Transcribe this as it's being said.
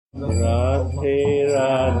Radhe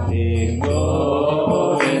Radhe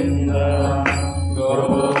Govinda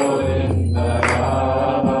Govinda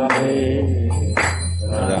Radhe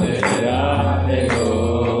Radhe Radhe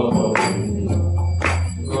Govinda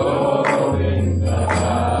Govinda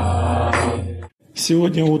Radhe.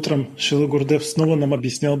 Сегодня утром Шрила Гурудев снова нам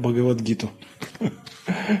объяснял Бхагавад-гиту.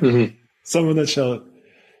 С самого начала.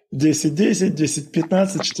 10.10,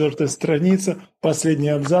 10.15, 4-я страница, последний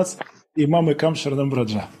абзац и мамы Камшаранам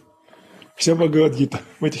Браджа. Вся Бхагавад-гита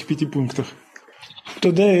в этих 5 пунктах.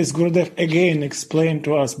 Today is Gurudev again explained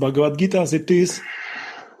to us Bhagavad-gita as it is,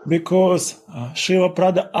 because Srila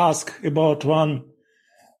Prabhupada asked about one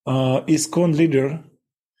ISKCON leader,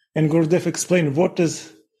 and Gurudev explained what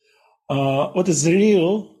is the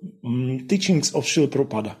real teachings of Srila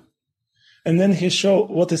Prabhupada. And then he showed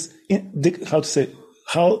what is,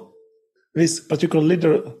 how this particular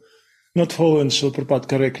leader not following Srila Prabhupada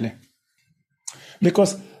correctly.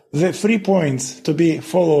 Because the 3 points to be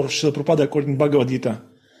follower of Srila Prabhupada according to Bhagavad Gita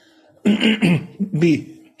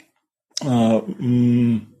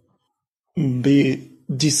be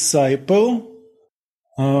disciple.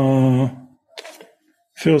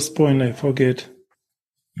 First point I forget.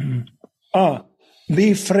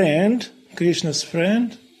 Be friend, Krishna's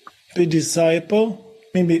friend. Be disciple,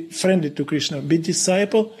 maybe friendly to Krishna. Be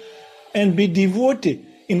disciple, and be devotee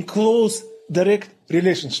in close, direct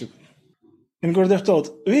relationship. And Gurudev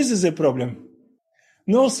told, this is a problem.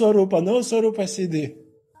 No Swarupa Siddhi.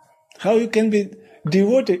 How you can be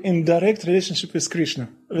devotee in direct relationship with Krishna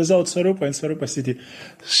without Swarupa and Swarupa Siddhi?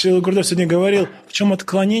 Шрила Гурудев сегодня говорил, в чем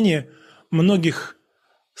отклонение многих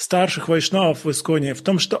старших вайшнавов в Исконе, в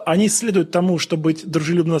том, что они следуют тому, чтобы быть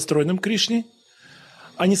дружелюбно настроенным к Кришне,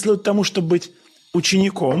 они следуют тому, чтобы быть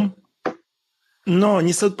учеником, но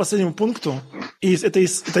не следуют последнему пункту, и это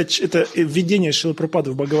введение Шрилы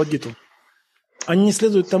Прабхупады в Бхагавад-гиту. Они не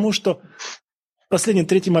следуют тому, что последний,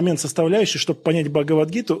 3-й момент составляющий, чтобы понять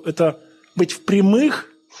Бхагавад-гиту, это быть в прямых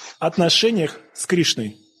отношениях с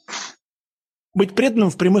Кришной. Быть преданным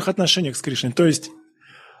в прямых отношениях с Кришной, то есть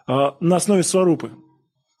на основе сварупы.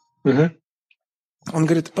 Он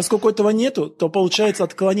говорит, поскольку этого нету, то получается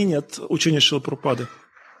отклонение от учения Шрилы Прабхупады.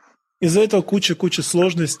 Из-за этого куча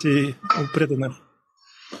сложностей у преданных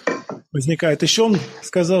возникает. Еще он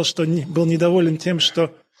сказал, что был недоволен тем, что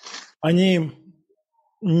они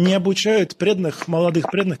не обучают преданных, молодых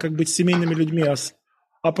преданных, как быть семейными людьми,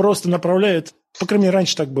 а просто направляют, по крайней мере,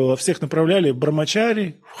 раньше так было, всех направляли в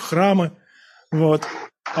брамачари, в храмы. Вот.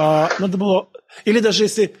 Надо было, или даже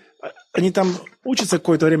если они там учатся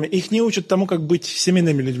какое-то время, их не учат тому, как быть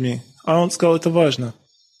семейными людьми. А он сказал, это важно.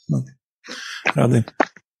 Рады.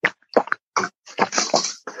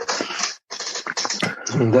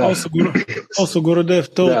 Да. Also Gurudev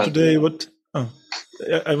told today what...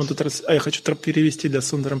 Я хочу перевести для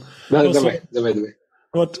Сундарам. Давай.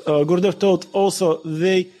 What Gurudev told also,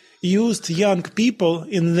 they used young people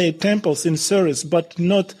in their temples in service, but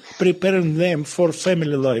not preparing them for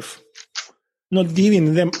family life. Not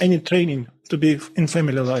giving them any training to be in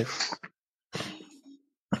family life.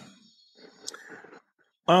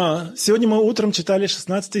 Сегодня мы утром читали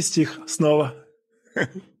 16 стих снова.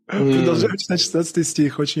 Продолжаем читать 16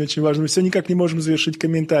 стих, очень-очень важно. Мы все никак не можем завершить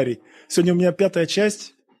комментарий. Сегодня у меня 5-я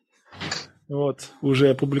часть, уже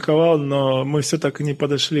опубликовал, но мы все так и не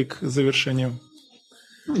подошли к завершению.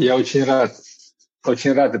 Я очень рад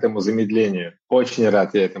этому замедлению. Очень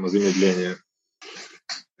рад я этому замедлению.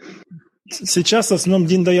 Сейчас в основном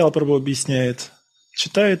Дин Даял Прабху объясняет.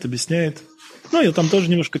 Читает, объясняет. Я там тоже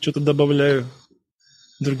немножко что-то добавляю.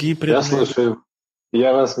 Другие преданные. Я слушаю.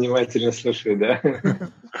 Я вас внимательно слушаю, да?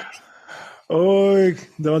 Ой,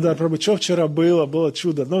 да, Прабху, что вчера было? Было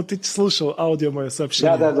чудо. Ты слушал аудио мое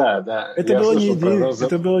сообщение. Да. Это было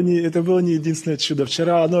не единственное чудо.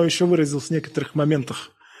 Вчера оно еще выразилось в некоторых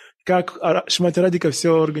моментах. Как Шримати Радика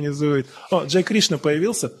все организует. Джай Кришна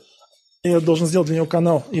появился. Я должен сделать для него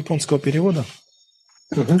канал японского перевода.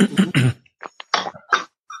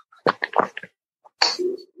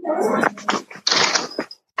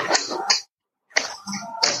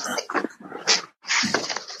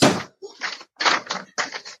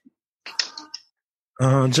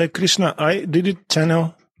 Jai Krishna, I did it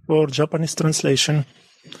channel for Japanese translation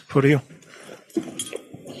for you.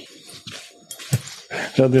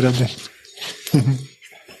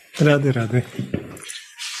 Рады.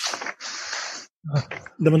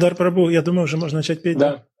 Дамодар Прабху, я думаю, уже можно начать петь.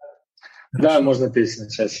 Да, можно песню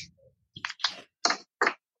начать.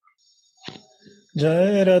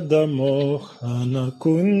 Jaya Radha Mohana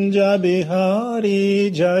Kunja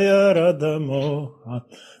Bihari, Jaya Radha Mohana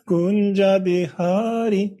Kunja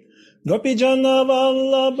Bihari, Gopijana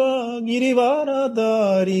Vallabha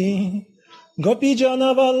Girivaradari.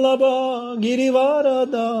 Gopijana Vallabha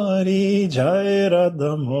Girivaradari. Jai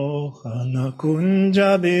Radha Mohana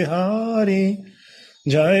Kunja Bihari.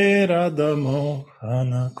 Jai Radha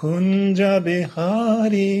Mohana Kunja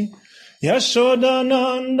Bihari.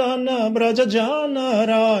 Yashodanandana Brajajana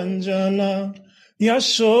Ranjana.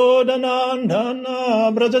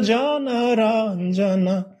 Yashodanandana Brajajana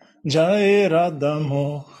Ranjana. Jai Radha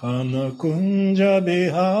Mohana Kunja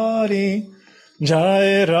Bihari.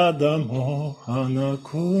 Jai Radha Mohana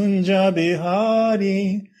Kunja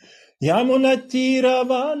Bihari. Yamunatira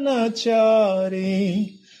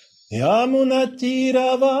Vanachari.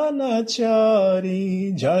 Yamunatira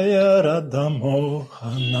Vanachari. Jaya Radha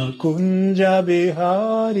Mohana Kunja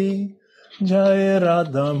Bihari. Jaya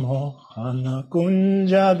Radha Mohana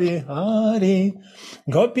Kunja Bihari.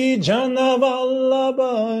 Gopi Jana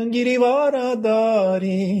Vallabha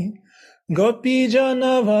Girivaradari. Gopi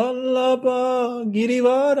Jana Vallabha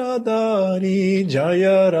Girivaradari.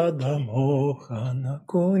 Jaya Radha Mohana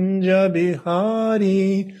Kunja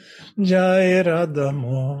Bihari. Jai Radha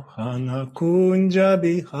Mohana Kunja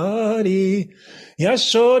Bihari.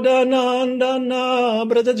 Yashodanandana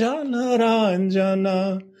Brajajana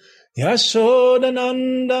Ranjana.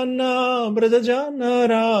 Yashodanandana Brajajana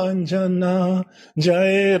Ranjana.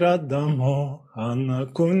 Jai Radha Mohana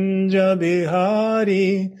Kunja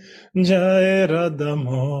Bihari. Jai Radha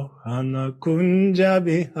Mohana Kunja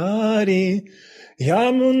Bihari.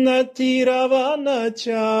 Yamunatira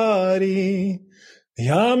Vanachari.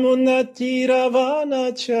 Yamunatira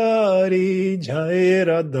Vanachari. Jai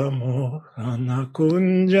Radha Mohana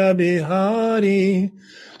Kunja Bihari.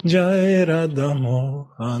 Jai Radha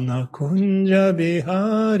Mohana Kunja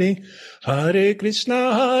Bihari. Hare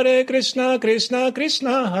Krishna, Krishna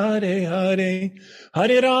Krishna, Hare Hare.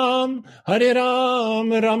 Hare Ram,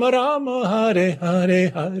 Rama Rama, Hare Hare.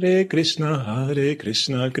 Hare Krishna,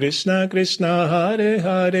 Krishna Krishna, Hare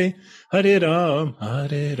Hare. Hare Ram,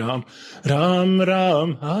 Ram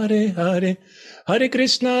Ram, Hare Hare. Hare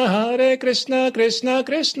Krishna, Krishna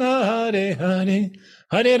Krishna, Hare Hare.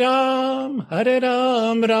 Hare Ram,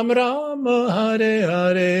 Ram Rama, Hare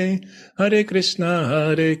Hare. Hare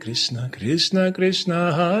Krishna, Krishna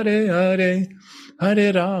Krishna, Hare Hare.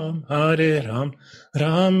 Hare Ram,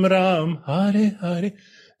 Ram Ram, Hare Hare.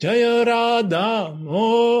 Jaya Radha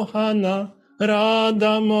Mohana,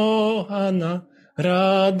 Radha Mohana.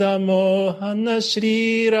 Radha Mohana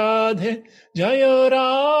Shri Radhe. Jaya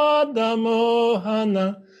Radha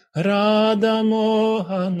Mohana, Radha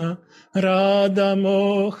Mohana. Radha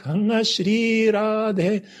Mohana Shri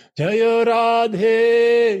Radhe. Jaya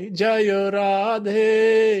Radhe, Jaya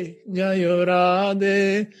Radhe, Jaya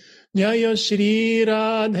Radhe. Jaya Shri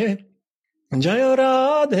Radhe. Jaya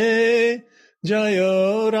Radhe,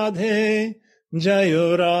 Jaya Radhe.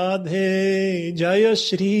 Jaya Radhe, Jaya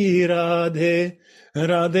Shri Radhe.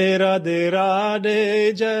 Radhe Radhe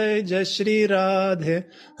Radhe, Jai Jai Shri Radhe.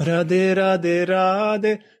 Radhe Radhe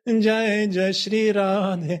Radhe, Jai Jai Shri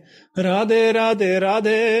Radhe. Radhe Radhe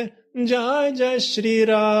Radhe, Jai Jai Shri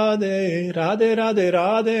Radhe. Radhe Radhe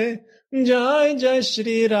Radhe, Jai Jai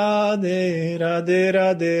Shri Radhe. Radhe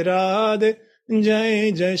Radhe Radhe,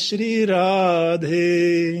 Jai Jai Shri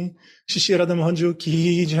Radhe. Shri Radha Mohan Ji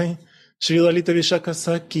ki jai. Shri Lalita Vishaka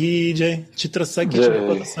Saki Jai. Chitra Saki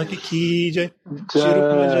Chitra Saki ki jai. Shri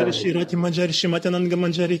Rupa Manjari, Shri Rati Manjari, Shri Matananga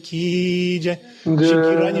Manjari ki jai. Shri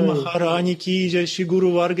Kirani Maharani ki jai. Shri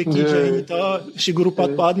Guru Varga ki jai. Nita, Shri Guru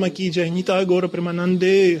Padma ki jai. Nita Gora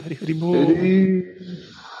Premanande. Hari Hari Bol.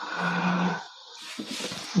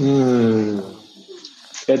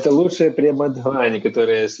 Это лучшее премадхвани,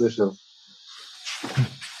 которое я слышал.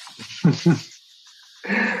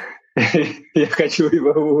 Я хочу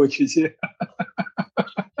его выучить.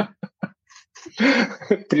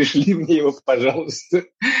 Пришли мне его, пожалуйста.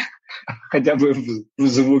 Хотя бы в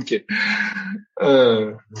звуке.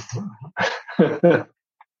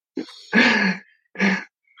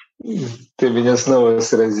 Ты меня снова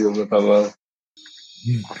сразил на повал.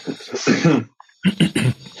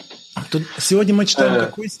 Тут сегодня мы читаем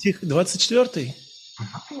какой стих? 24-й?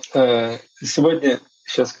 Сегодня,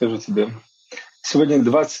 сейчас скажу тебе. Сегодня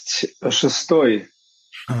 26-й 26-й.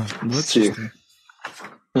 стих.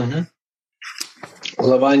 Угу.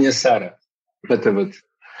 Глава Анисара. Это вот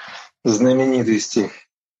знаменитый стих,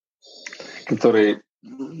 который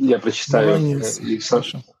я прочитаю.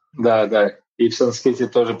 Да. И в санскрите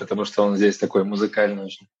тоже, потому что он здесь такой музыкальный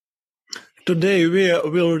очень. Today we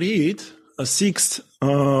will read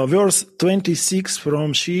verse 26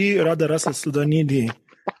 from Shri Radha Rasa Sudhanidhi.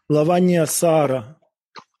 Lavanya Sara.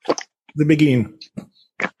 The beginning.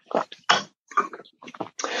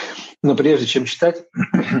 Но прежде чем читать,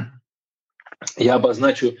 я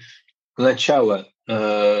обозначу начало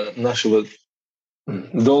нашего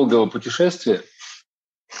долгого путешествия,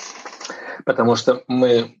 потому что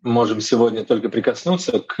мы можем сегодня только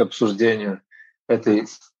прикоснуться к обсуждению этой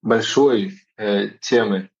большой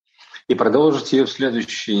темы и продолжить ее в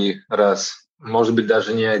следующий раз, может быть,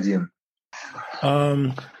 даже не один.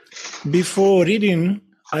 Before reading,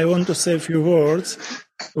 I want to say a few words.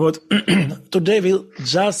 Today we'll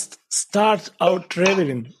just start our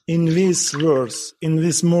traveling in these words, in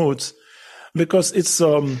these modes, because it's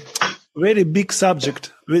a very big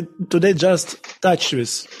subject. We today just touch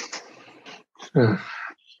this.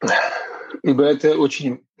 Ибо это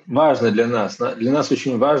очень важно для нас. Для нас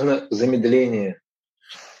очень важно замедление.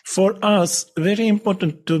 For us, very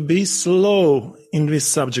important to be slow in this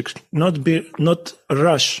subject, not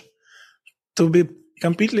rush, to be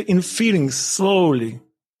completely in feelings slowly.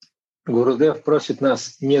 Гурудев просит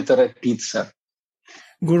нас не торопиться.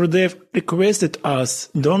 Gurudev requested us,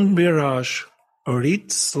 don't be rush,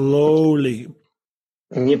 read slowly.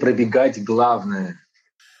 Не пробегать главное.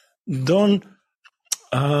 Don't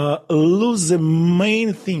lose the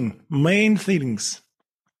main things.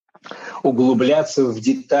 Углубляться в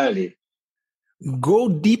детали. Go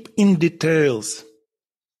deep in details.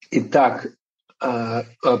 И так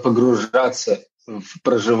погружаться в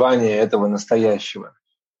проживание этого настоящего.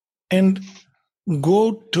 And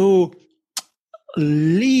go to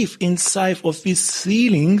live inside of these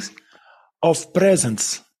feelings of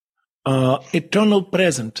presence, eternal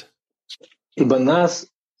present. Ибо нас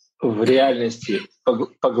в реальности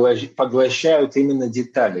поглощают именно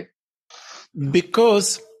детали.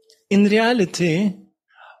 Because in reality,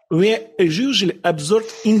 we are usually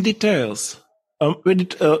absorbed in details. We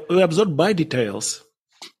absorbed by details.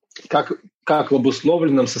 Как в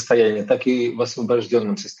обусловленном состоянии, так и в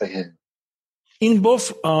освобожденном состоянии. In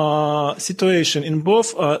both situation, in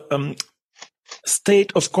both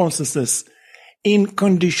state of consciousness, in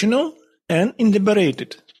conditional and in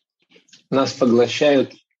liberated. Нас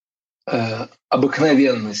поглощают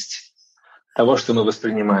обыкновенность того, что мы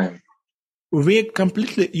воспринимаем. We are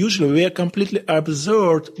completely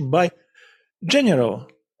absorbed by general,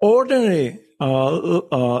 ordinary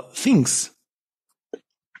things.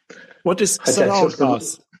 What is surround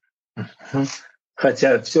us.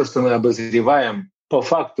 Хотя все, что мы обозреваем, по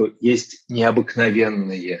факту есть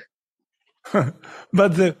необыкновенное.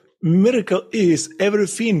 But the miracle is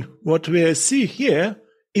everything what we see here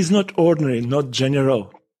is not ordinary, not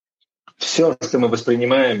general. Все, что мы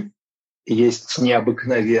воспринимаем, есть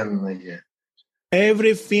необыкновенное.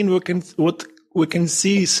 Everything what we can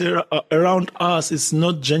see around us is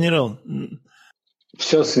not general.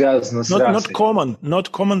 Все связано с расой.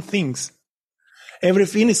 Not common things.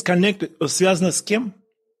 Everything is connected. Связано с кем?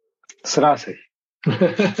 С расой.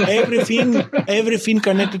 Everything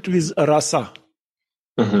connected with Rasa.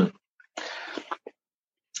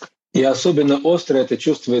 И особенно остро это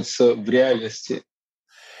чувствуется в реальности.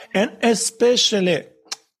 And especially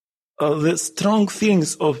the strong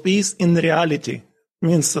things of peace in reality,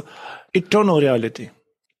 means eternal reality.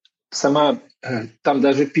 Там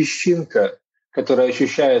даже песчинка, которая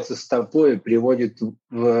ощущается стопой, приводит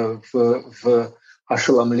в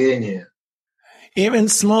ошеломление. Even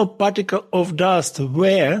small particle of dust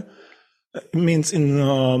where, means in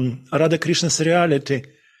Radha Krishna's reality,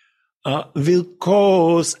 will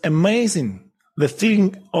cause amazing, the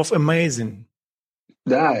feeling of amazing.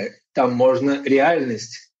 Да, там можно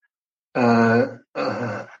реальность,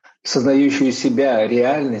 сознающую себя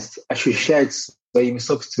реальность, ощущать своими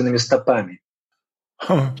собственными стопами.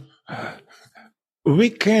 We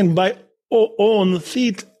can by own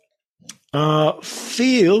feet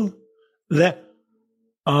feel the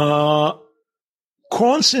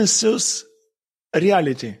conscious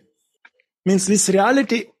reality. Means this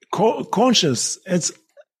reality conscious. It's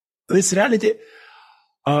this reality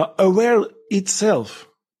aware itself,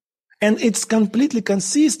 and it's completely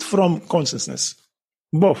consists from consciousness.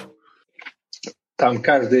 Both. Там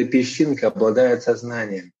каждая песчинка обладает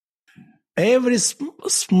сознанием. Every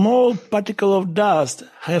small particle of dust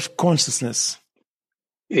have consciousness.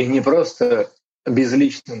 И не просто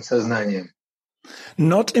безличным сознанием.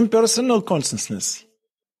 Not impersonal consciousness.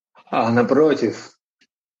 А напротив,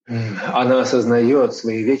 она осознает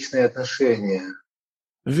свои вечные отношения.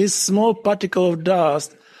 This small particle of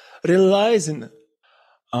dust realizing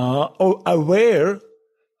or aware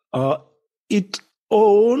its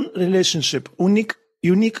own relationship, unique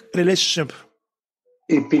relationship.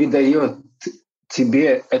 И передает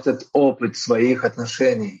тебе этот опыт своих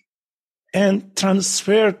отношений. And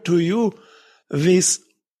transfer to you this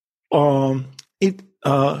own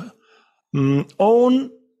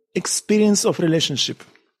experience of relationship.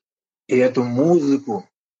 И эту музыку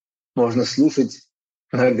можно слушать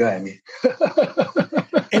ногами.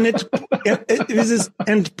 And it is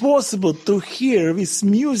impossible to hear this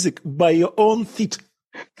music by your own feet.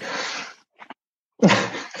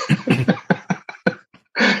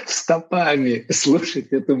 Стопами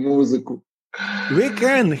слушать эту музыку. We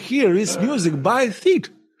can hear this music by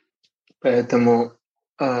feet. Поэтому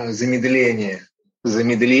замедление.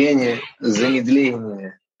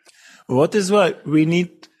 What is why we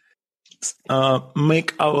need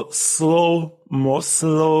make our slow more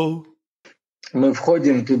slow. Мы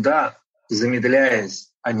входим туда,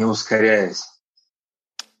 замедляясь, а не ускоряясь.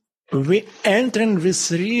 We enter in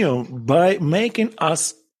this realm by making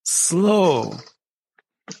us slow.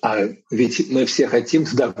 А ведь мы все хотим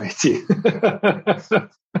туда войти.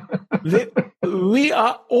 We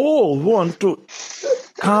are all want to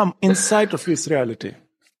come inside of this reality.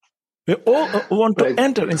 We all want to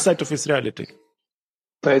enter inside of this reality.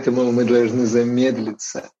 Поэтому мы должны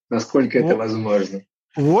замедлиться, насколько это возможно.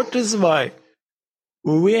 What is why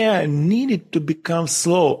we are needed to become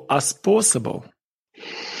slow as possible.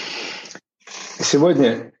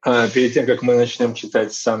 Сегодня, перед тем, как мы начнем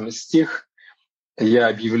читать сам стих, я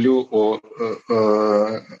объявлю о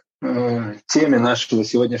теме нашего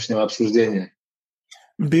сегодняшнего обсуждения.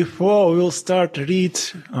 Before we'll start read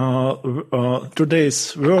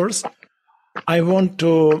today's verse, I want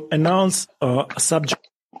to announce a subject.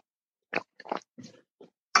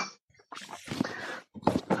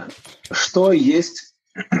 Что есть?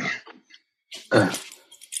 А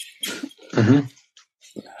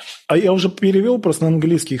я уже перевел просто на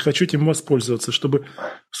английский, хочу этим воспользоваться, чтобы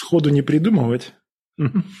сходу не придумывать.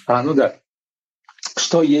 Ну да.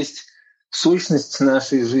 Что есть сущность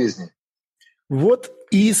нашей жизни? What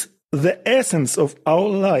is the essence of our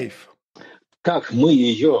life? Как мы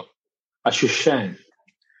ее ощущаем?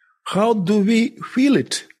 How do we feel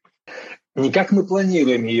it? Не как мы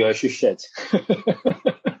планируем ее ощущать.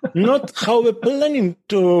 Not how we're planning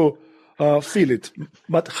to feel it,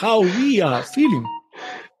 but how we are feeling.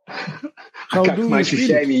 How как do мы we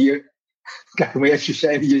ощущаем feel it? ее, как мы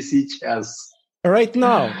ощущаем ее сейчас. Right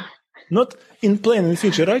now, not in plan in the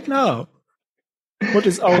future. Right now, what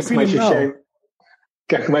is our feeling now?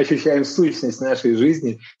 Как мы ощущаем сущность нашей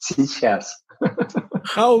жизни сейчас.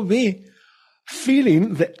 How we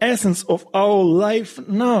feeling the essence of our life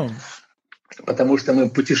now? Потому что мы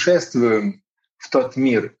путешествуем в тот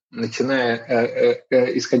мир,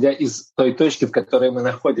 исходя из той точки, в которой мы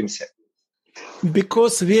находимся.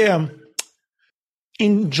 Because we are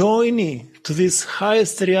enjoying to this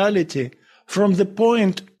highest reality from the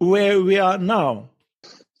point where we are now.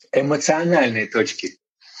 Эмоциональной точки.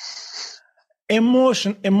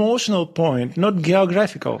 Emotional point, not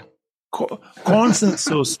geographical.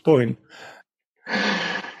 Consensus point.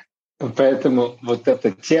 Поэтому вот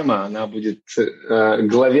эта тема, она будет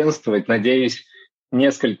главенствовать, надеюсь,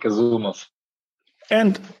 несколько зумов.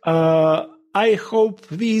 And I hope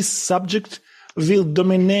this subject will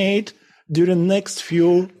dominate during next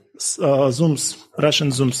few Zooms,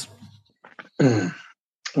 Russian Zooms.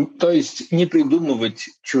 То есть не придумывать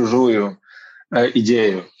чужую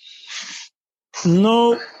идею.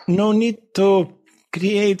 No need to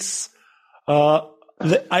create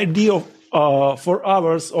the idea of for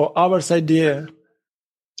ours or ours idea.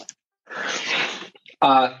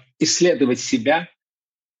 А исследовать себя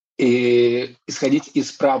и исходить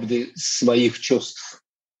из правды своих чувств.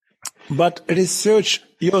 But research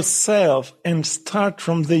yourself and start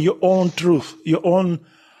from your own truth, your own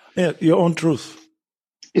truth.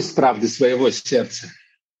 Из правды своего сердца.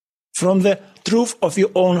 From the truth of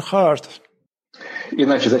your own heart.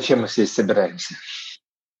 Иначе зачем мы здесь собираемся?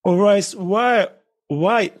 Otherwise, why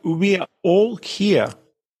we are all here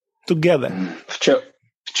together? В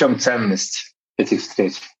чем ценность этих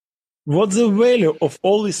встреч? What's the value of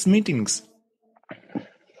all these meetings?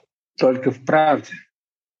 Только в правде.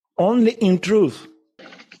 Only in truth.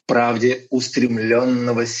 В правде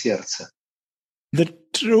устремленного сердца. The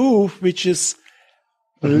truth which is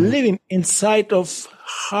living inside of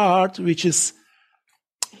heart, which is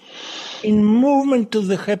in movement to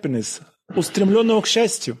the happiness, устремленного к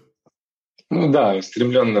счастью. Ну да,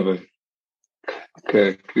 устремленного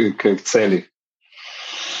к цели.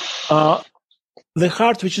 The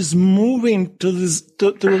heart which is moving to this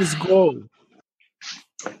goal.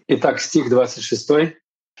 Итак, стих 26.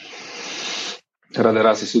 Radha,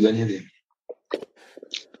 Rasa, Sudhanidhi.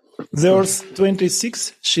 Verse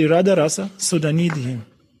 26. Shri Radha, Rasa, Sudhanidhi.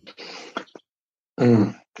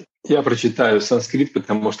 Я прочитаю санскрит,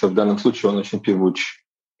 потому что в данном случае он очень певучий.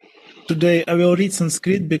 Today I will read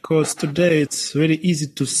Sanskrit because today it's very easy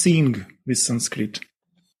to sing with Sanskrit.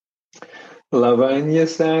 Лаванья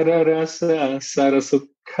сара раса, сара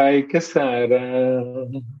сукхайка сара.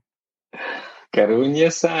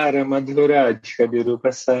 Карунья сара мадхурадж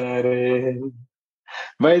бирупа саре.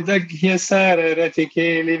 Вайдагья сара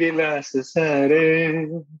ратикели виласа саре.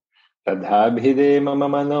 Радhabхиде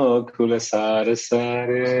мамамано кула сара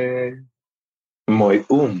саре. Мой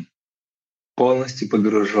ум полностью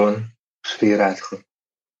погружен в Шри Радху.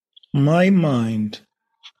 My mind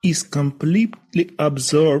is completely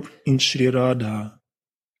absorbed in Sri Radha.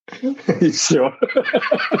 И все.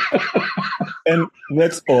 And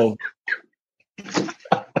that's all.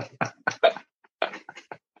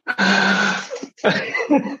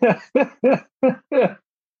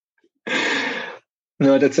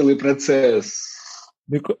 Ну, это целый процесс.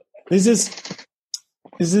 Because this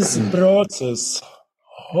is process,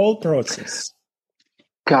 whole process.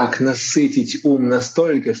 Как насытить ум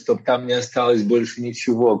настолько, чтобы там не осталось больше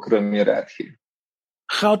ничего, кроме Радхи?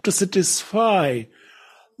 How to satisfy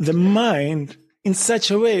the mind in such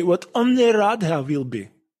a way what only Radha will be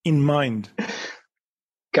in mind.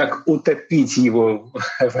 Как утопить его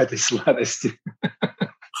в этой сладости?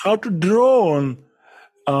 How to drown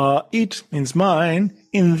it, means mind,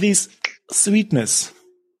 in this sweetness.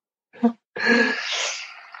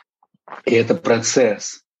 И это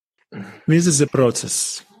процесс. This is a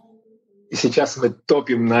process. И сейчас мы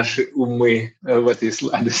топим наши умы в этой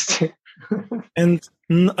сладости. And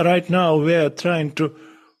right now we are trying to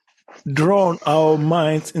drown our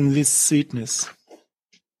minds in this sweetness.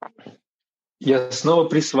 Я снова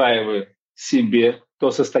присваиваю себе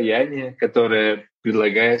то состояние, которое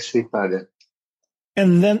предлагает Шрипада.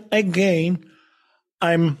 And then again,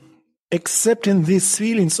 I'm accepting these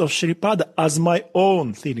feelings of Shripada as my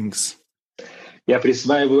own feelings. Я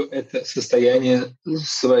присваиваю это состояние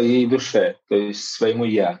своей душе, то есть своему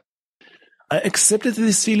 «я». I accepted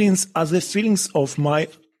these feelings as the feelings of my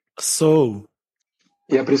soul.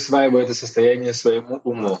 Я присваиваю это состояние своему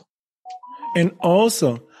уму. And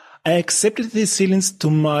also, I accepted these feelings to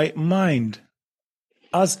my mind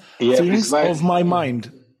as feelings of my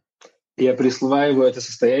mind. Я присваиваю это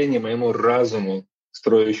состояние моему разуму,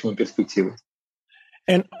 строящему перспективы.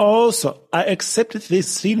 And also, I accepted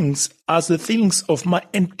these feelings as the feelings of my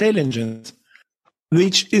intelligence,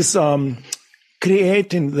 which is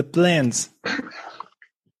creating the plans.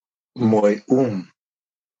 Мой ум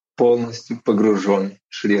полностью погружен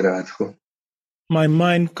в Шри Радху. My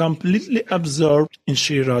mind completely absorbed in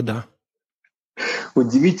Sri Radha.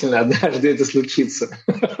 Удивительно, однажды это случится.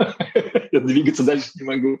 Я двигаться дальше не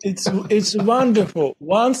могу. It's wonderful.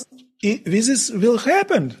 This will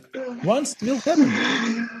happen. Once it will happen.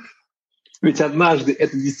 Ведь однажды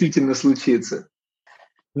это действительно случится.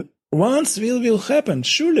 Once will happen,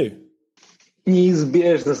 surely.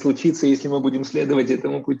 Неизбежно случится, если мы будем следовать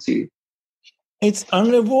этому пути. It's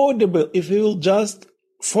unavoidable if we will just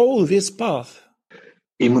follow this path.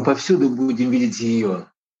 И мы повсюду будем видеть ее.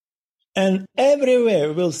 And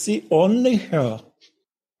everywhere we'll see only her.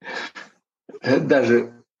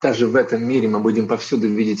 Даже в этом мире мы будем повсюду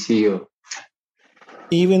видеть ее.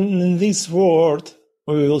 Even in this world,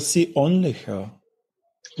 we will see only her.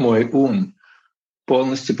 Мой ум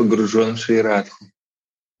полностью погружен в Шри Радху.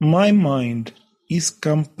 My mind is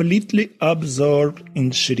completely absorbed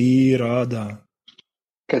in Sri Radha,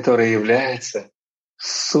 которая является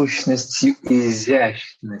сущностью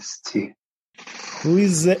изящности. who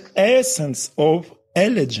is the essence of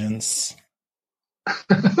elegance.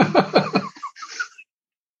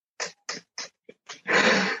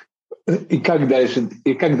 И как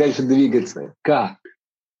дальше двигаться? Как?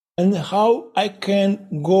 And how I can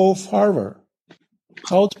go further?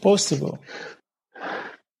 How it's possible?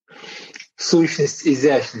 Сущность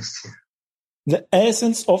изящности. The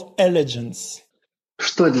essence of elegance.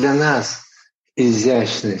 Что для нас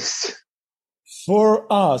изящность? For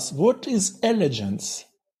us, what is elegance?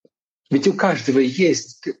 Ведь у каждого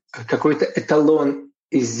есть какой-то эталон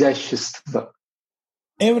изящества.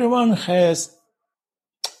 Everyone has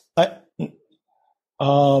a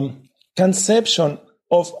conception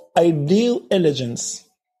of ideal elegance.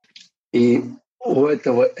 И у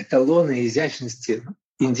этого эталона изящности,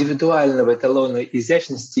 индивидуального эталона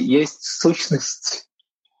изящности, есть сущность.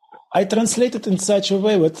 I translate it in such a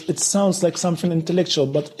way that it sounds like something intellectual,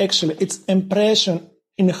 but actually it's impression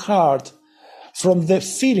in heart from the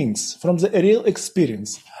feelings, from the real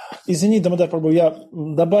experience. Извини, Дамодар Прабху, я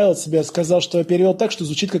добавил себе, сказал, что я перевел так, что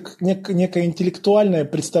звучит как некое интеллектуальное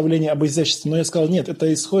представление об изяществе, но я сказал, нет,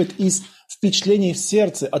 это исходит из впечатлений в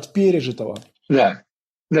сердце, от пережитого. Да.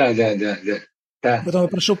 Поэтому я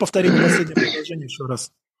прошу повторить последнее предложение еще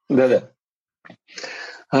раз. Да.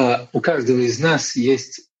 У каждого из нас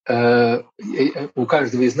есть у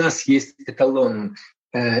каждого из нас есть эталон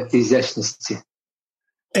изящности.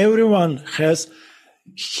 Everyone has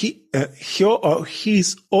her or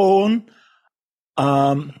his own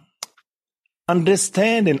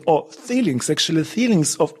understanding or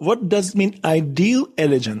feelings of what does mean ideal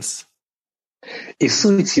elegance. И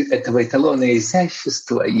сутью этого эталона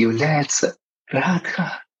изящества является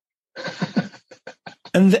Радха.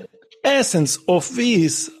 And the essence of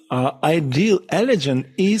this ideal elegance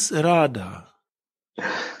is Radha.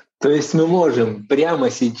 То есть мы можем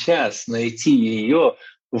прямо сейчас найти ее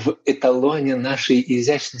в эталоне нашей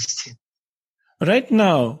изящности. Right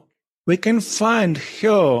now, we can find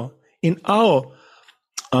her in our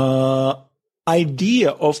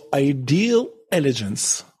idea of ideal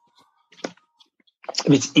elegance.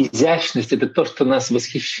 Ведь изящность — это то, что нас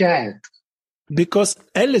восхищает. Because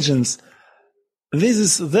elegance, this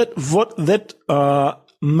is what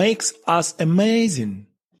makes us amazing.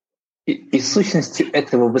 И сущностью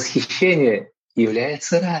этого восхищения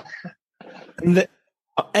является Радха. And the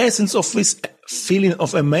essence of this feeling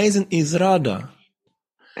of amazing is Radha.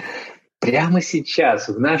 Прямо сейчас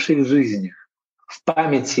в наших жизнях, в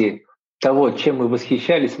памяти того, чем мы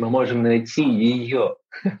восхищались, мы можем найти ее.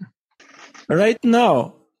 Right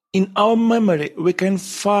now, in our memory, we can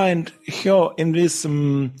find her in this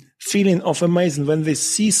feeling of amazing when we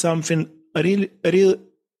see something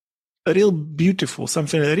real beautiful,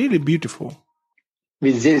 something really beautiful.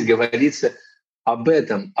 Ведь здесь говорится об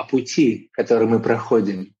этом, о пути, который мы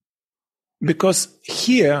проходим. Because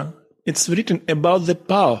here it's written about the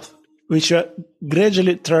path which are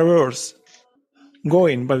gradually traverse,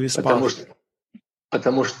 going by this path.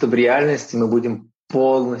 Потому что в реальности мы будем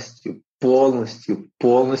полностью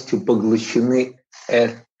поглощены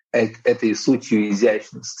этой сутью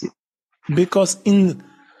изящности. Because in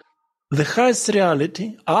the highest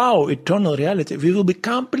reality, our eternal reality, we will be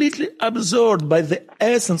completely absorbed by the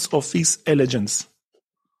essence of this elegance.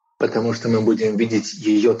 Потому что мы будем видеть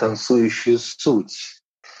ее танцующую суть.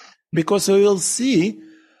 Because we will see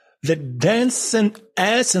the dancing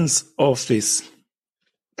essence of this.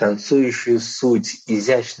 Танцующую суть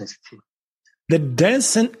изящности. The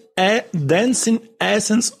dancing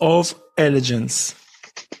essence of elegance.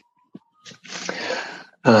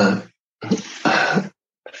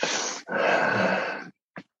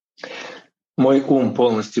 Мой ум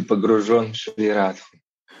полностью погружен в Шри Радху.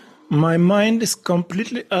 My mind is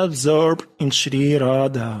completely absorbed in Shri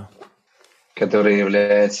Radha, которая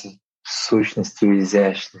является сущностью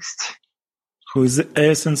изящности, who is the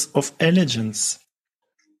essence of elegance,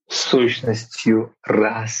 сущностью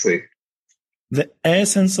расы, the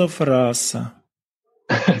essence of Rasa.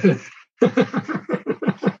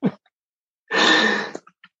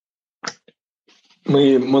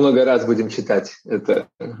 Мы много раз будем читать это.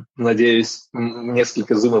 Надеюсь,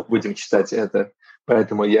 несколько зумов будем читать это.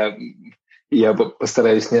 Поэтому я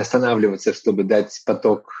постараюсь не останавливаться, чтобы дать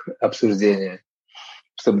поток обсуждения,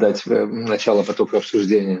 чтобы дать начало потоку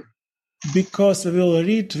обсуждения. Because we will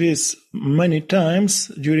read this many times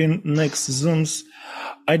during next Zooms,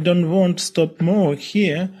 I don't want to stop more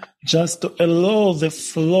here, just to allow the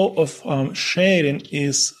flow of sharing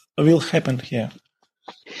will happen here.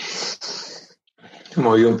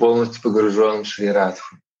 Мой ум полностью погружен в Шри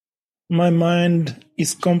Радху. My mind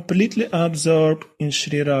is completely absorbed in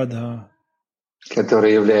Shri Radha,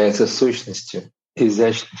 которая является сущностью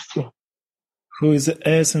изящности, who is the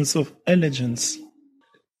essence of elegance,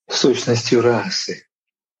 сущностью расы,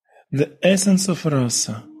 the essence of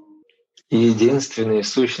Rasa, единственной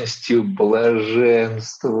сущностью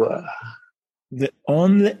блаженства, the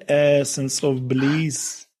only essence of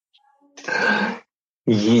bliss,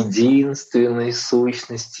 единственной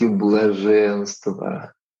сущностью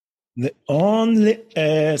блаженства, the only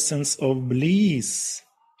essence of bliss,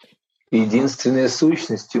 единственной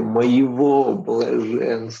сущностью моего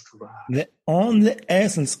блаженства, the only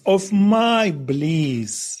essence of my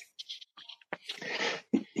bliss,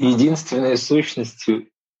 единственной сущностью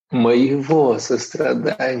моего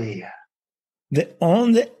сострадания, the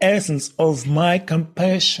only essence of my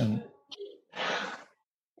compassion,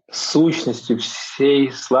 сущностью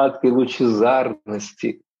всей сладкой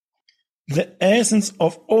лучезарности, the essence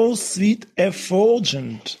of all sweet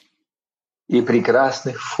effulgent и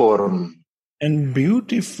прекрасных форм, and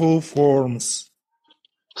beautiful forms,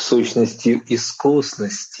 сущностью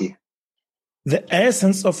искусности, the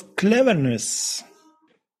essence of cleverness,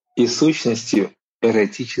 и сущностью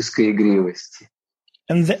эротической игривости.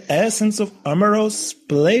 and the essence of amorous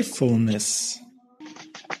playfulness.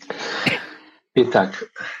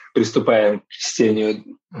 Итак, приступаем к чтению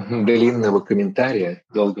длинного комментария,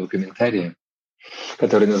 долгого комментария,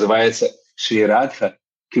 который называется «Шри Радха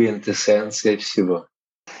квинтэссенция всего.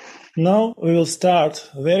 Now we will start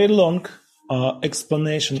a very long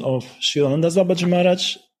explanation of Srilananda Babaji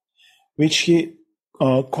Maharaj, which he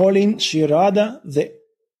calling Sri Radha the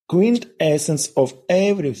quintessence of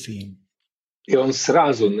everything. И он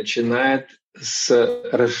сразу начинает с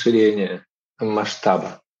расширения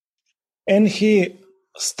масштаба. And he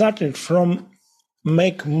started from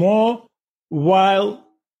make more while,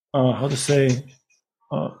 how to say,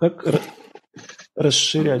 как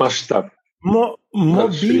расширять? Масштаб. More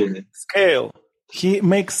big scale. He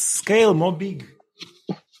makes scale more big.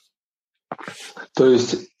 То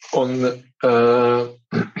есть он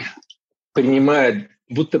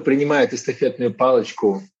будто принимает эстафетную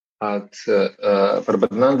палочку от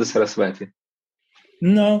Прабхадананды Сарасвати.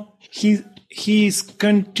 No, he's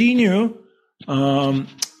continue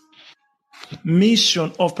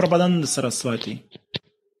mission of Prabhupada Saraswati.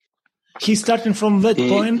 He's starting from that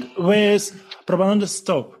point where Prabhupada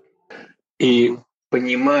stopped. И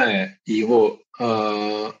понимая его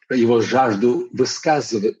жажду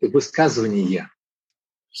высказывания,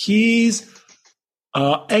 He's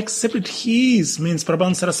accepted his, means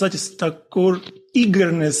Prabhupada Saraswati's Thakur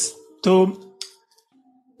eagerness to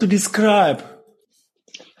describe.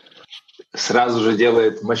 Сразу же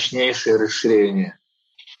делает мощнейшее расширение.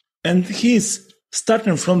 And he's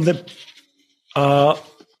starting from the,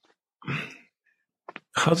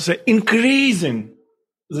 increasing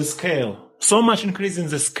the scale. So much increasing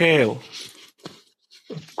the scale.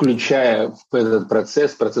 Включая в этот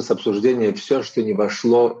процесс обсуждения, все, что не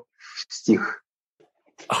вошло в стих.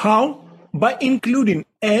 How? By including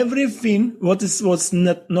everything what was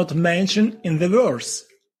not mentioned in the verse.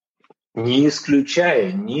 Не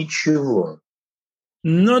исключая ничего.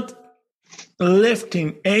 Not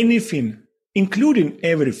lefting anything, including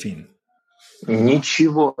everything.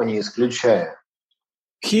 Ничего не исключая.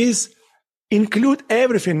 He's include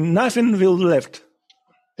everything, nothing will left.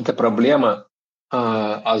 Это проблема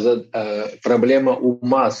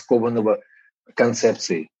ума, скованного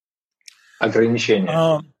концепцией,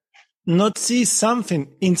 ограничения. Not see something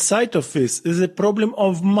inside of this is a problem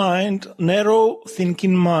of mind, narrow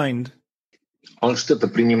thinking mind. Он что-то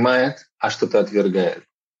принимает, а что-то отвергает.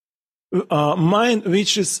 Mind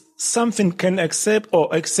which is something can accept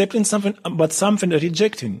or accepting something, but something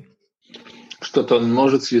rejecting. Что-то он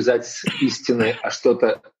может связать с истиной, а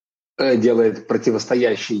что-то делает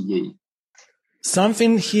противостоящей ей.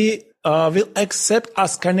 Something he will accept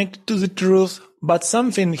as connected to the truth, but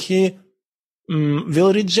something he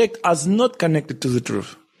will reject as not connected to the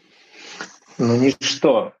truth. Но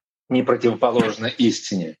ничто не противоположно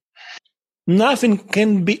истине. Nothing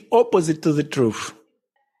can be opposite to the truth.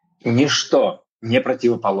 Ничто не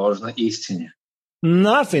противоположно истине.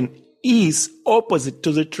 Nothing is opposite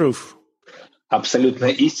to the truth.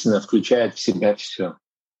 Абсолютная истина включает в себя все.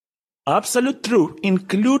 Absolute truth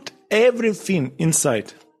include everything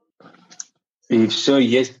inside. И все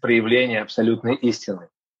есть проявление абсолютной истины.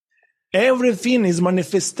 Everything is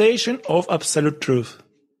manifestation of absolute truth.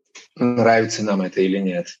 Нравится нам это или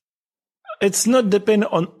нет? It's not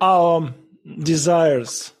dependent on our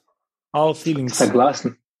desires, our feelings.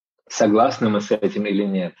 Согласны мы с этим или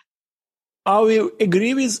нет? Are we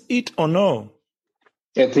agree with it or no?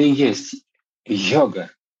 Это и есть йога.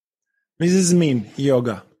 This is mean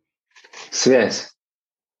yoga. Связь.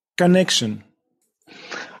 Connection.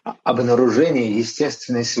 Обнаружение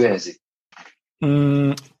естественной связи.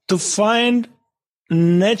 To find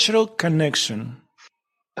natural connection.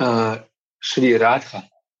 Шри Радха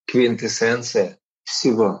 — квинтэссенция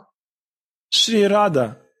всего. Шри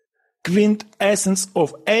Радha, quintessence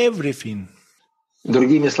of everything.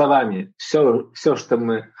 Другими словами, все, что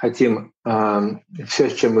мы хотим, все,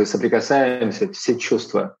 с чем мы соприкасаемся, все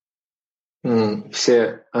чувства,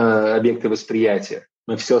 все объекты восприятия,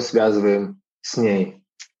 мы все связываем с ней.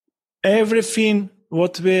 Everything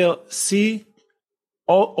what we'll see,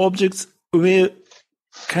 all objects will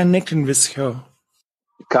connecting with her.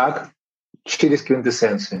 Как? Через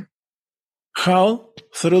квинтэссенцию. How?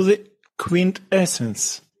 Through the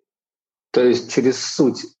quintessence. То есть через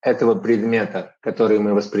суть этого предмета, который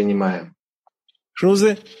мы воспринимаем. Through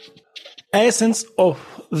the essence of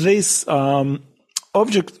this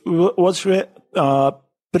object, what we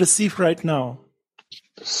perceive right now.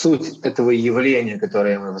 Суть этого явления,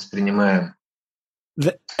 которое мы воспринимаем.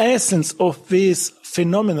 The essence of this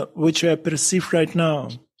phenomenon which we perceive right now.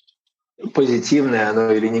 Позитивное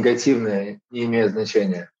оно или негативное не имеет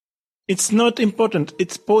значения. It's not important.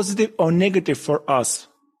 It's positive or negative for us.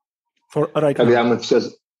 For right now.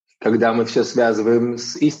 Когда мы все связываем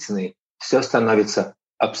с истиной, все становится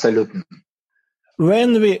абсолютным.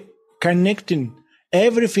 When we connecting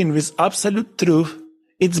everything with absolute truth,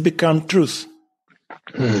 it's become truth.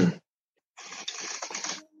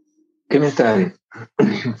 Комментарий.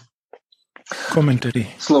 Commentary.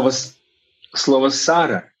 Слово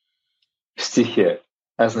 «сара» в стихе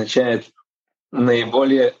означает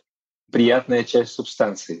наиболее приятная часть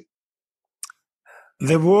субстанции.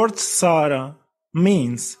 The word Sara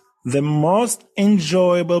means the most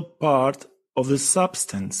enjoyable part of the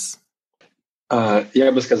substance.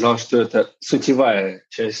 Я бы сказал, что это сутевая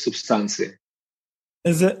часть субстанции.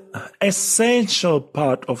 The essential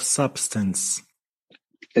part of substance.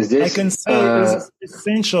 Здесь, I can say it's the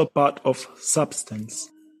essential part of substance.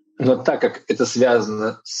 Но так как это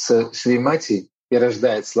связано с Шримати и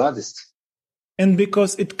рождает сладость, and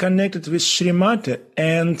because it connected with Srimati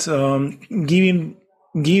and giving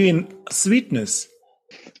sweetness,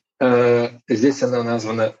 здесь она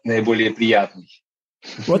названа наиболее приятной.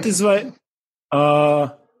 What is why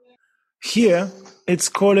here it's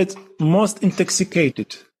called most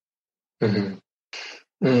intoxicated.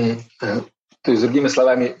 То есть, другими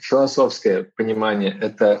словами, философское понимание —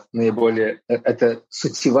 это это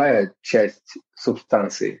сутевая часть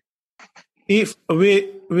субстанции. If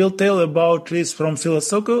we will tell about this from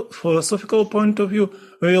philosophical point of view,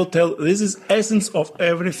 we will tell this is essence of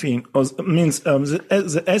everything, or means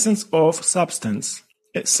the essence of substance,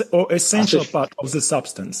 or essential part of the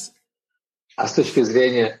substance. А с точки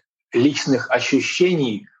зрения личных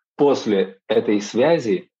ощущений после этой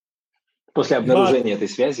связи, после обнаружения этой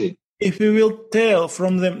связи, if we will tell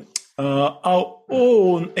from our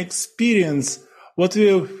own experience what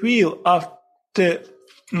we will feel after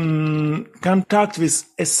contact with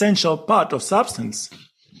essential part of substance,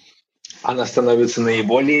 она становится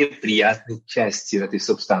наиболее приятной частью этой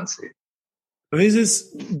субстанции. This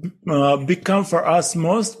is become for us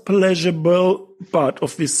most pleasurable part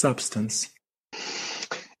of this substance.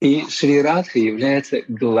 И Шри Радха является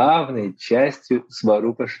главной частью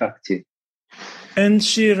Сварупа Шакти. And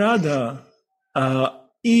Shri Radha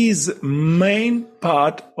is main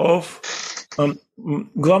part of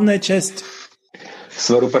главная часть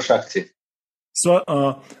Сварупа Шакти.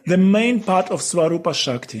 The main part of Swarupa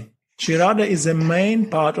Shakti. Shri Radha is the main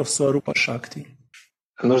part of Swarupa Shakti.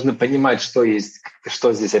 Нужно понимать, что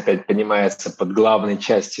здесь опять понимается под главной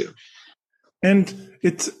частью. And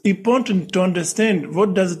it's important to understand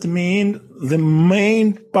what does it mean, the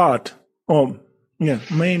main part.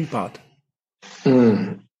 Main part.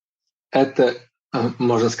 Это,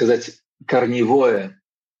 можно сказать, корневая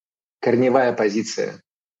позиция.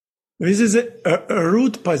 This is a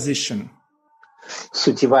root position.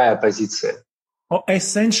 Сутевая позиция. Or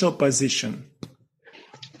essential position.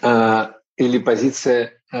 Или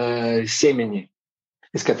позиция семени,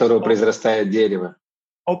 из которого произрастает дерево.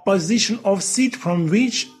 Or position of seed from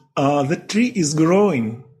which the tree is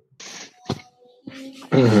growing.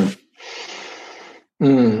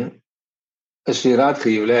 Шри Радха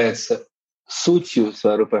является сутью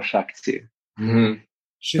Сварупа Шакти,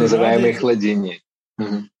 называемой хладини.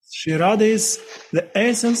 Shri Radha is the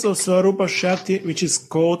essence of Swarupa Shakti, which is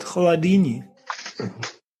called Hladini.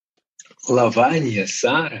 Лаванья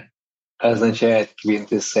Сара означает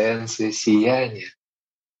квинтэссенция сияния.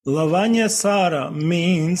 Lavanya Sara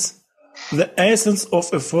means the essence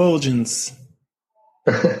of effulgence.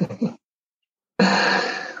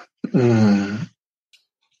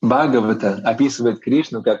 Бхагавата описывает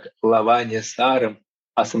Кришну как Лаванья Сарам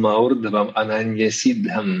Асамаурдавам Ананья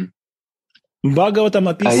Сиддхам. Бхагаватам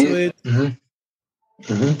описывает...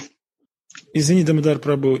 Извини, Дамодар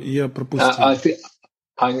Прабhu, я пропустил.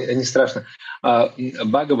 Не страшно.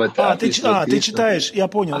 Бхагавата ты читаешь, я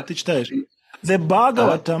понял, ты читаешь. The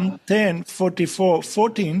Bhagavatam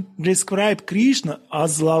 10:44-14 describe Krishna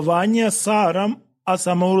as Lavanya Saram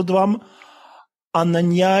Asamurdvam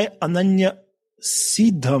Ananya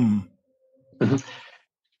Siddham.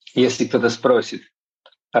 Если кто-то спросит,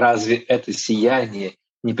 разве это сияние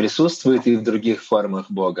не присутствует и в других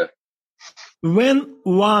формах Бога? When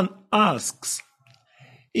one asks,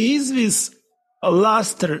 is this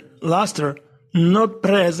luster not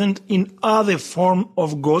present in other form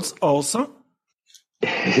of gods also?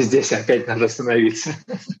 Здесь опять надо остановиться.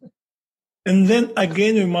 And then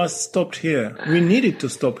again we must stop here. We needed to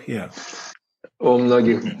stop here. У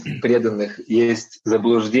многих преданных есть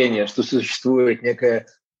заблуждение, что существует некая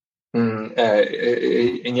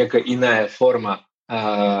иная форма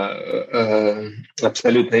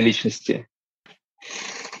абсолютной личности.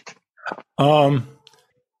 Some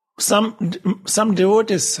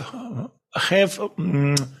devotees have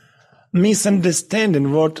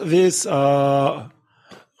misunderstanding what this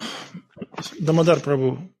Damodar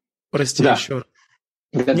Prabhu, прости еще.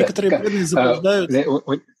 Некоторые преданные заблуждаются.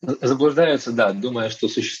 Заблуждаются, да, думая, что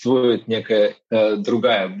существует некая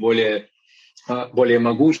другая, более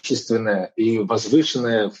могущественная и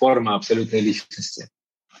возвышенная форма абсолютной личности.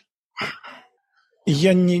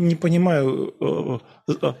 Я не понимаю,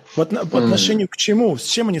 по отношению к чему, с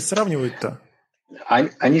чем они сравнивают-то?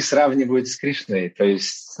 Они сравнивают с Кришной, то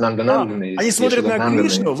есть с Нандананданой. Они смотрят на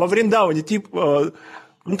Кришну во Вриндаване, типа,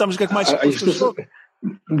 ну там же как мальчик пастушок.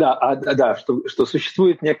 Да, что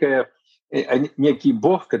существует некий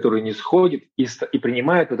Бог, который не сходит и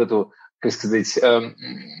принимает вот эту, как сказать,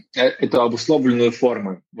 эту обусловленную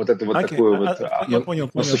форму, вот это вот такую вот. Я понял.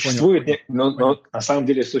 Существует, но на самом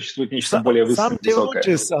деле существует нечто более высокое.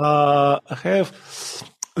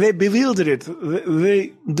 They bewildered,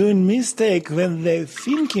 they doing mistake when they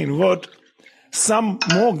thinking what some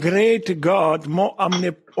more great God, more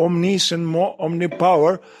omniscient, more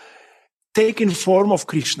omnipower, taking form of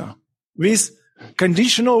Krishna, with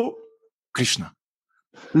conditional Krishna,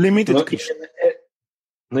 limited Krishna.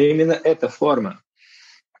 Но именно эта форма,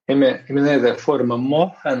 именно эта форма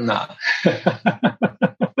мохана,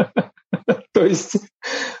 то есть,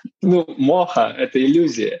 моха — это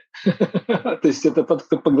иллюзия. То есть это тот,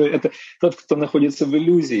 кто находится в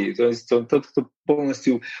иллюзии, то есть тот, кто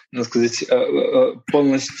полностью,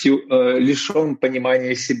 полностью лишен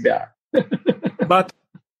понимания себя.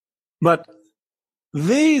 But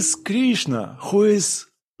this Krishna, who is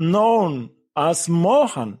known as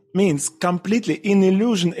Mohan, means completely in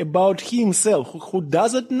illusion about himself, who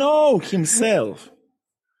doesn't know himself.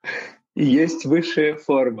 Есть высшая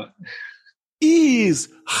форма. Is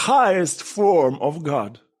highest form of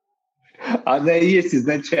God. Она и есть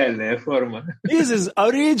изначальная форма. This is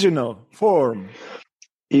original form.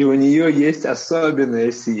 И у нее есть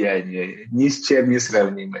особенное сияние, ни с чем не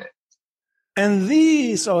сравнимое. And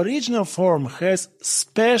this original form has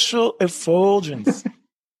special effulgence,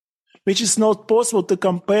 which is not possible to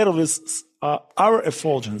compare with our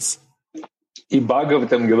effulgence. И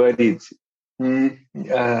Бхагаватам говорит,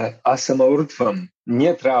 а самауртвам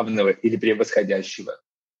нет равного или превосходящего.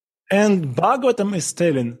 And Bhagavatam is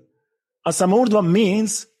telling, Asamurdva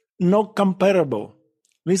means not comparable.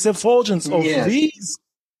 With effulgence of this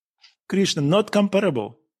Krishna, not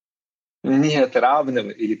comparable. Нет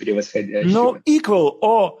равного или превосходящего. No equal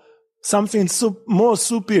or something more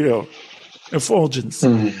superior effulgence.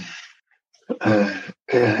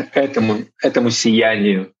 Этому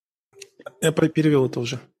сиянию. Я перевел это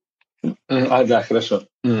уже. Да, хорошо.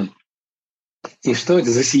 И что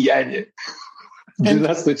это за сияние? Для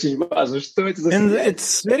нас очень важно, что это за сияние. And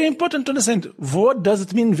it's very important to understand what does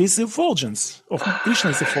it mean with effulgence, of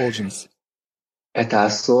Krishna's effulgence. Это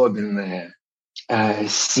особенное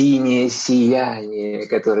синее сияние,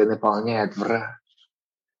 которое наполняет враг.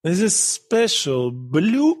 This is special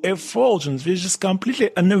blue effulgence, which is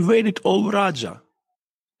completely unawaited all Raja.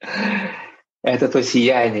 Это то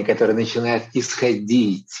сияние, которое начинает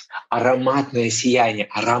исходить. Ароматное сияние.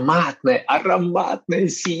 Ароматное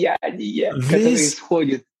сияние, которое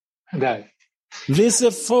исходит. Да. This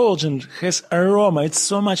effulgence has aroma. It's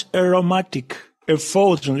so much aromatic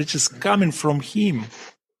effulgence, which is coming from him.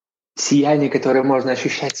 Сияние, которое можно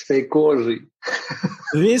ощущать своей кожей.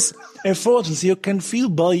 This effulgence you can feel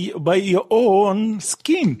by your own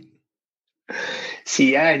skin.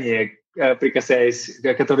 Сияние,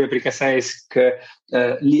 которое, прикасаясь к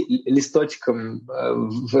листочкам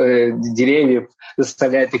деревьев,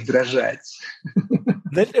 заставляет их дрожать.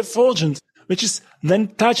 That effulgence, which is then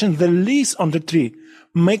touching the leaves on the tree,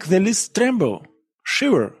 make the leaves tremble,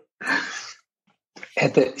 shiver.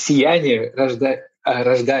 Это сияние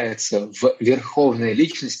рождается в верховной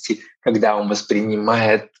личности, когда он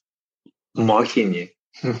воспринимает мохини.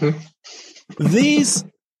 This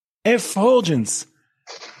effulgence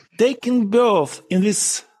taking birth in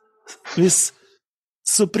this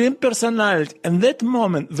supreme personality, and that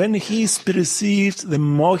moment when he is perceived the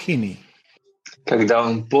mohini. Когда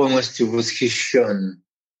он полностью восхищен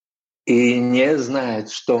и не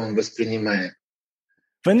знает, что он воспринимает.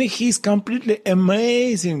 When he is completely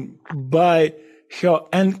amazing by her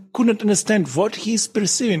and couldn't understand what he is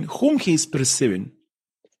perceiving, whom he is perceiving.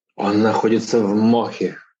 Он находится в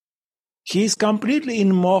мохе. He is completely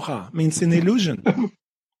in moha, means in illusion.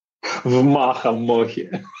 В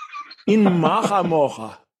маха-мохе. In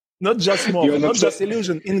maha-moha. Not just moha, not just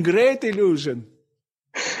illusion, in great illusion.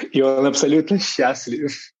 И он абсолютно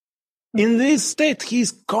счастлив. In this state, he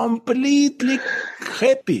is completely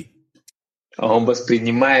happy. Он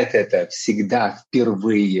воспринимает это всегда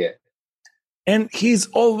впервые. And he's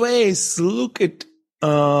always look at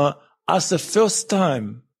as a first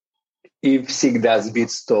time. И всегда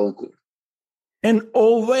сбит с толку. and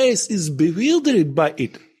always is bewildered by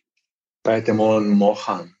it. Поэтому он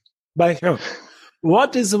Мохан. By her.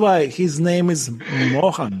 What is why his name is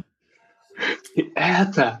Mohan? И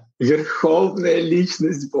это верховная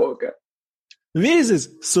личность Бога. This is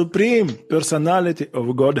supreme personality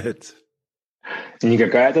of Godhead. Не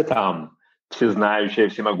какая-то там всезнающая,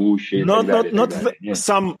 всемогущая и Not так далее. not Нет.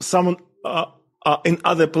 some in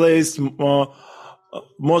other place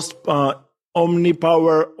most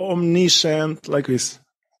omnipower, omniscient like this.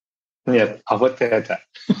 Нет, а вот это.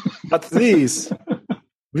 But this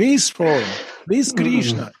form, this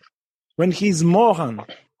Krishna, when he is Mohan,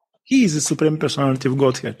 he is the supreme personality of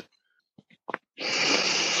Godhead.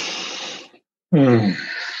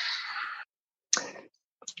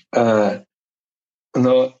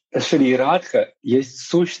 Но Шри Радха есть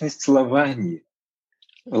сущность лавани.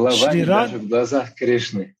 Лавани даже в глазах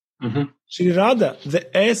Кришны. Shri Radha, the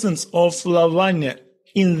essence of Lavanya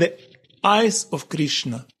in the eyes of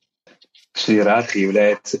Krishna. Шри Радха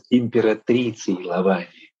является императрицей лавани.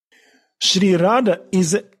 Shri Radha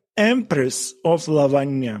is the empress of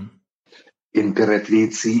Lavanya.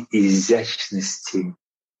 Императрицей изящности.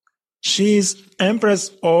 She is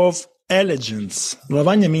empress of elegance.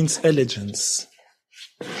 Lavanya means elegance.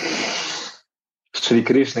 Шри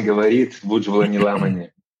Кришна говорит в Уджвалани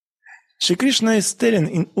Ламане: Shri Krishna is telling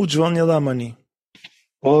in Ujjwal Nilamani,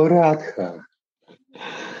 «О Радха,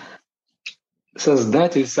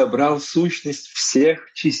 Создатель собрал сущность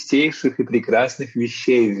всех чистейших и прекрасных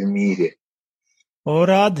вещей в мире. O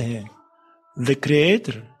Radhe, the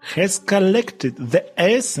Creator has collected the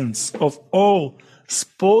essence of all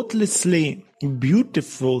spotlessly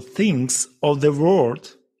beautiful things of the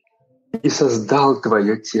world И создал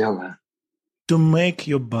твое тело to make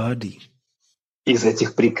your body из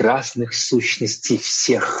этих прекрасных сущностей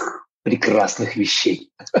всех прекрасных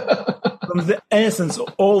вещей». from the essence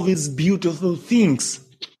of all these beautiful things.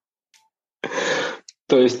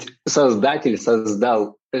 То есть Создатель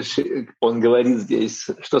создал, он говорит здесь,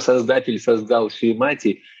 что Создатель создал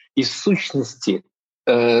Шримати из сущности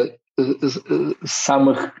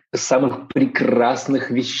самых прекрасных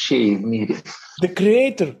вещей в мире. The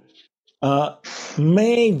Creator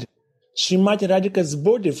made Srimati Radhika's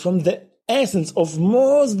body from the essence of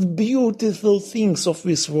most beautiful things of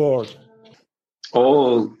this world.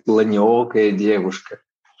 О, ланиокая девушка.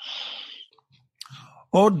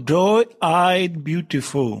 Oh, doe-eyed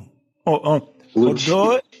beautiful. I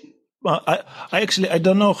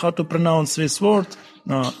don't know how to pronounce this word.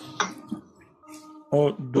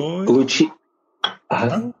 Лучи.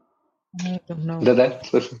 Ага. I don't know. Да-да,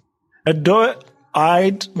 слышу. A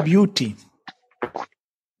doe-eyed beauty.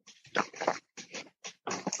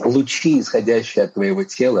 Лучи, исходящие от твоего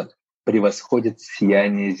тела, превосходят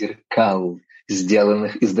сияние зеркал,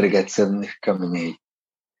 сделанных из драгоценных камней.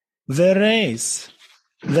 The rays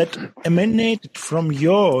that emanated from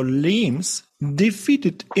your limbs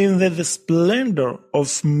defeated in the splendor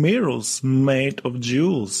of mirrors made of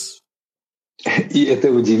jewels. И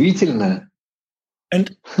это удивительно.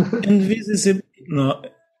 And this is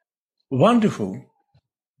wonderful.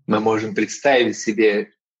 Мы можем представить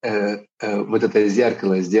себе вот это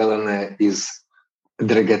зеркало, сделанное из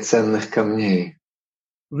драгоценных камней.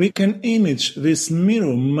 We can image this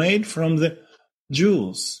mirror made from the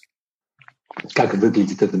jewels. Как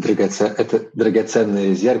выглядит это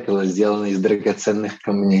драгоценное зеркало, сделанное из драгоценных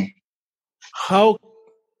камней? How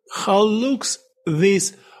looks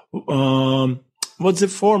this? What's the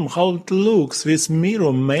form? How it looks? This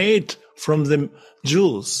mirror made from the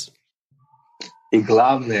jewels. И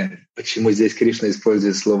главное, почему здесь Кришна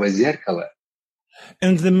использует слово «зеркало»,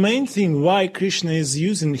 And the main thing why Krishna is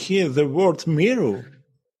using here the word mirror.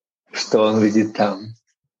 что он видит там.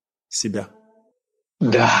 Себя.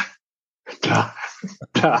 Да.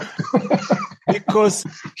 Because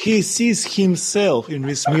he sees himself in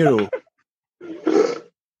this mirror.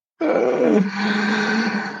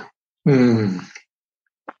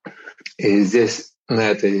 И здесь,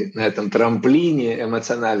 на этом трамплине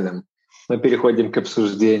эмоциональном, мы переходим к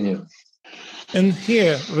обсуждению. And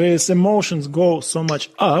here, where his emotions go so much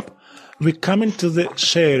up, we come into the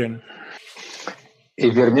sharing. И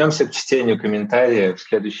вернемся к чтению комментария в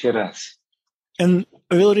следующий раз. And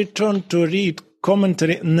we'll return to read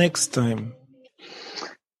commentary next time.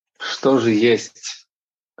 Что же есть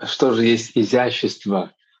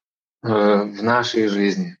изящество в нашей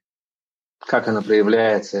жизни? Как оно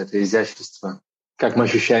проявляется, это изящество? Как мы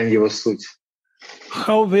ощущаем его суть?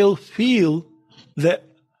 How we'll feel the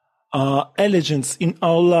elegance in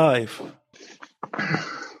our life.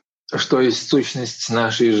 Что есть сущность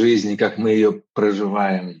нашей жизни, как мы ее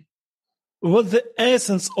проживаем? What the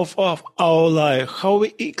essence of our life, how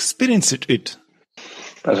we experience it.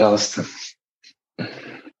 Пожалуйста.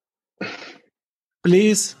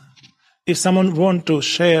 Please, if someone want to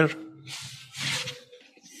share.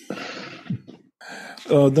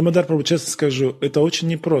 Дамодар Прабху, честно скажу, это очень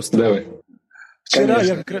непросто. Давай.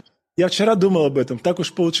 Я вчера думал об этом. Так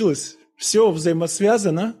уж получилось. Все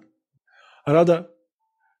взаимосвязано. Рада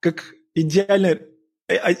как идеально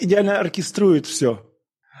оркеструет все.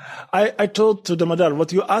 I told to Damodar,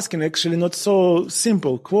 what you're asking actually not so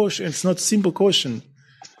simple question. It's not simple question.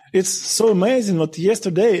 It's so amazing. What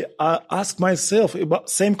yesterday I asked myself about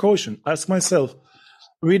same question. Ask myself,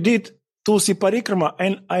 we did Tulsi Parikrama,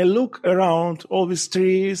 and I look around all these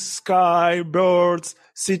trees, sky, birds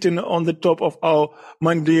sitting on the top of our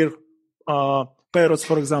mandir, parrots,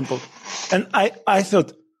 for example. And I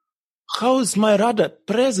thought, how is my Radha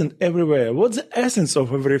present everywhere? What's the essence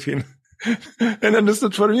of everything? And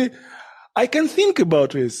understood for me, I can think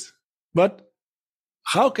about this, but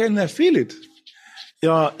how can I feel it?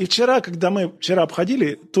 И вчера, когда мы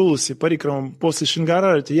обходили Тулси Парикраму после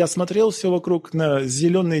Шингарарати, я смотрел все вокруг на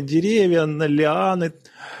зеленые деревья, на лианы,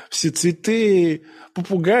 все цветы,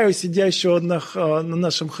 попугаю, сидящего на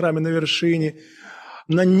нашем храме на вершине,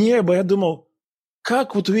 на небо. Я думал,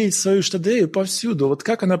 как вот увидеть свою Штадею повсюду, вот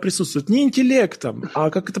как она присутствует. Не интеллектом, а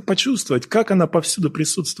как это почувствовать, как она повсюду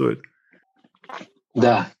присутствует.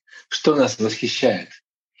 Да, что нас восхищает?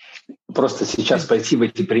 Просто сейчас пойти в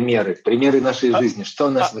эти примеры нашей жизни. Что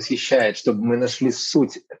нас восхищает, чтобы мы нашли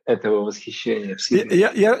суть этого восхищения в себе?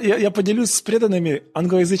 Я поделюсь с преданными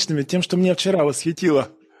англоязычными тем, что меня вчера восхитило.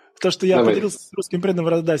 То, что я поделился с русским преданным в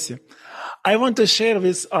Радасе. I want to share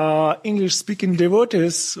with English-speaking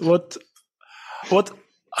devotees what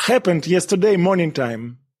happened yesterday morning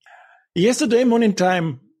time. Yesterday morning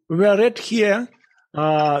time, we are read here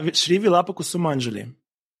Shri Vilapa Kusumanjali.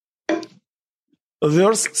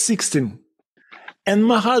 Verse 16. And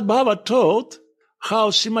Mahabhava told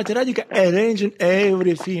how Srimati Radhika arranging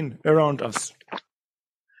everything around us.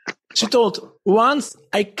 She told, once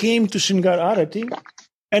I came to Shingar Arati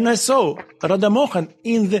and I saw Radha Mohan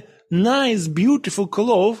in the nice, beautiful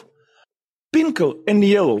cloth, pink and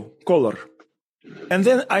yellow color. And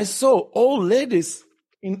then I saw all ladies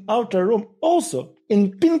in outer room also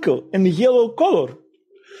in pink and yellow color.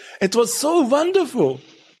 It was so wonderful.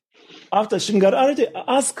 After Shingar Arati,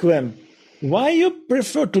 I asked them, why you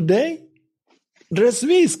prefer today dress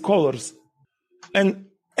these colors? And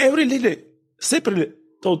every lady separately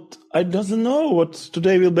thought, I don't know what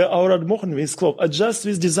today will be our Radha Mohan with clothes. I just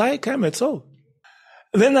with desire came, that's all.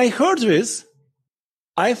 When I heard this,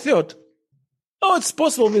 I thought, oh, it's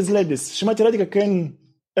possible with ladies. Srimati Radhika can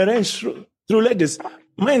arrange through ladies.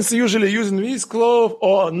 Men's usually using these clothes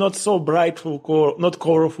or not so bright, not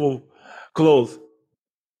colorful clothes.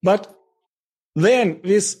 But then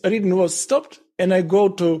this reading was stopped and I go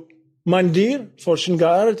to Mandir for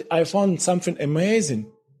Shingar. I found something amazing.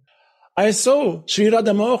 I saw Sri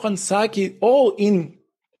Radha Mohan Saki all in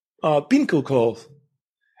pink clothes.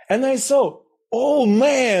 And I saw all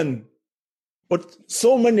men, but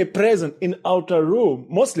so many present in outer room,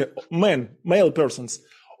 mostly men, male persons,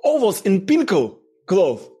 all was in pink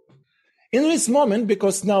clothes. In this moment,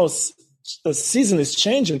 because now the season is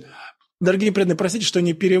changing, дорогие преданные, простите, что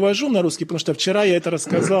не перевожу на русский, потому что вчера я это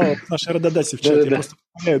рассказал в нашей Рададасе в чате. Я просто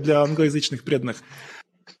повторяю для англоязычных преданных.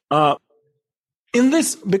 In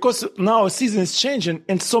this, because now season is changing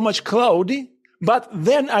and so much cloudy, but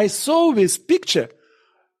then I saw this picture,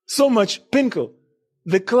 so much pink,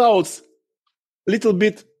 the clouds little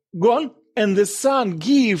bit gone, and the sun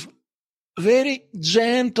give very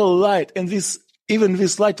gentle light, and even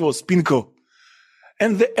this light was pink.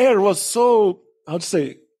 And the air was so, how to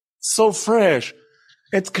say, so fresh.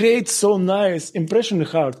 It creates so nice impression in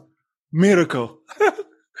the heart. Miracle.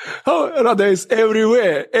 Oh, Radha is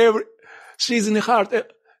everywhere. She's in the heart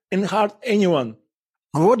anyone.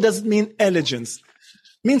 What does it mean, elegance?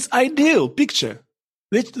 Means ideal picture.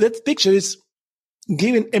 That picture is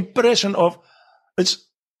giving impression of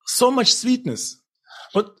so much sweetness.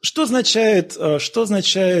 Вот что означает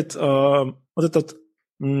вот это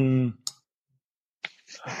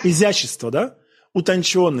изящество, да?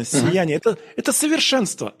 Утонченность, сияние. Это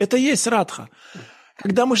совершенство. Это и есть радха.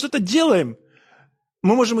 Когда мы что-то делаем,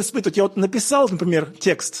 мы можем испытывать. Я вот написал, например,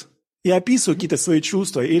 текст, я описываю какие-то свои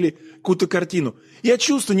чувства или какую-то картину. Я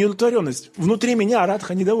чувствую неудовлетворенность. Внутри меня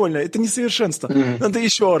радха недовольна. Это несовершенство. Надо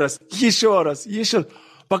еще раз.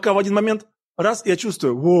 Пока в один момент раз я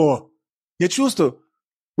чувствую, я чувствую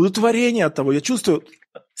удовлетворение от того, я чувствую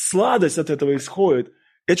сладость от этого исходит.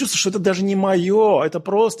 Я чувствую, что это даже не мое, это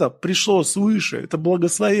просто пришло свыше, это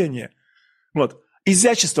благословение. Вот.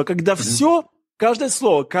 Изящество, когда все, каждое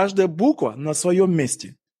слово, каждая буква на своем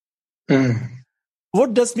месте.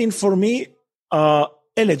 what does mean for me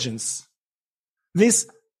elegance? This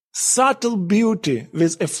subtle beauty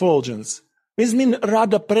with effulgence. This means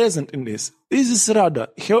Radha present in this. This is Radha,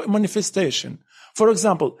 her manifestation. For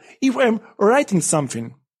example, if I'm writing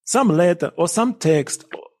something, some letter or some text,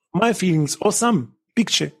 my feelings or some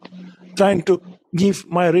picture, trying to give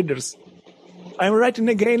my readers, I'm writing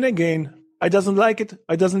again and again. I doesn't like it.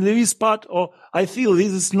 I doesn't leave this part, or I feel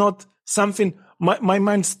this is not something. My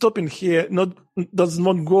mind stopping here, does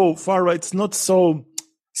not go far. It's not so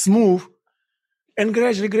smooth. And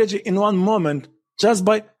gradually, in one moment, just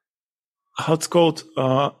by how it's called,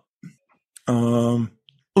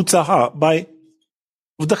 utsaha, by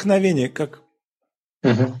вдохновение, как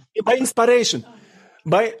by inspiration,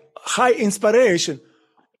 by high inspiration,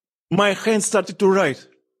 my hand started to write.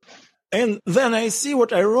 And then I see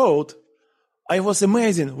what I wrote. I was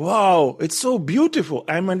amazing. Wow, it's so beautiful.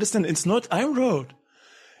 I understand it's not I wrote.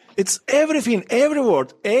 It's everything, every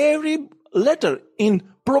word, every letter in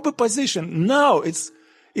proper position. Now it's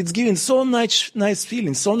giving so nice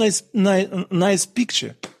feeling, so nice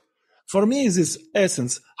picture. For me, this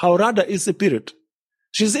essence, how Radha is appeared.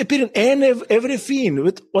 She's appearing in everything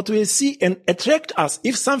with what we see and attract us.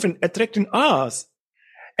 If something attracting us,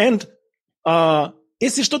 and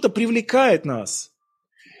если что-то привлекает нас,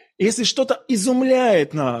 если что-то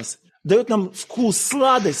изумляет нас, дает нам вкус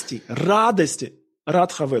сладости, радости,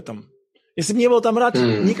 радха в этом. Если бы не было там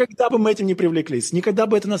радхи, никогда бы мы этим не привлеклись, никогда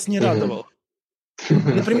бы это нас не радовало.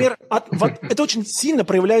 Например, это очень сильно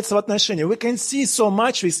проявляется в отношениях. We can see so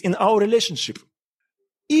much in our relationship.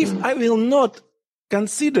 If I will not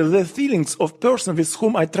consider the feelings of person with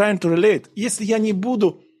whom I trying to relate, если я не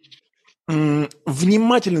буду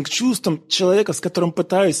внимателен к чувствам человека, с которым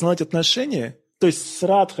пытаюсь наладить отношения, то есть с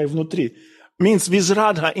радхой внутри, means with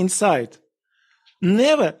Radha inside,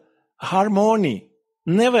 never harmony,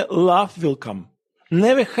 never love will come,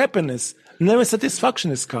 never happiness, never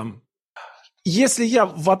satisfaction is come. Если я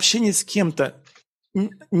в общении с кем-то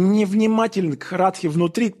невнимателен к радхе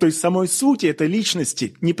внутри, то есть самой сути этой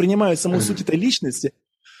личности, не принимаю саму суть этой личности,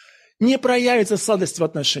 не проявится сладость в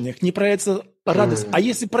отношениях, не проявится радость. А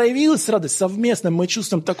если проявилась радость совместно, мы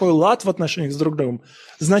чувствуем такой лад в отношениях с друг другом,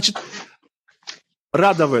 значит,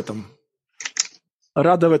 Радha в этом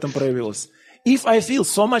проявилась. If I feel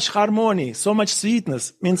so much harmony, so much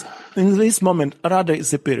sweetness, means in this moment, Radha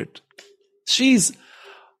is appeared. She is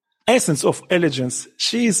essence of elegance.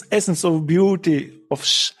 She is essence of beauty, of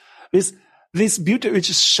this beauty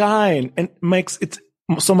which shine and makes it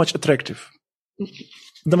so much attractive.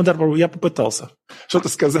 Дамодар Прабху, я попытался что-то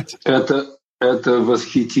сказать. Это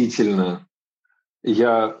восхитительно.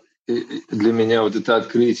 Для меня вот это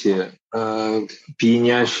открытие,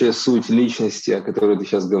 пьянящая суть личности, о которой ты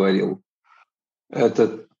сейчас говорил,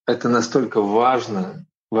 это настолько важно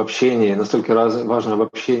в общении, настолько важно в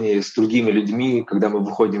общении с другими людьми, когда мы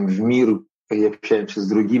выходим в мир и общаемся с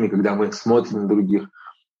другими, когда мы смотрим на других.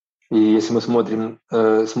 И если мы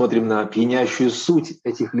смотрим на пьянящую суть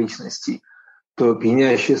этих личностей, то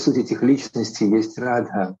пьянящая суть этих личностей есть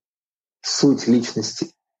Радха, суть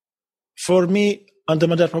личности. For me,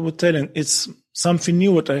 Damodar Prabhu telling, it's something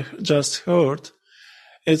new what I just heard.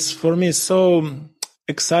 It's for me so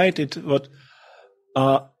excited what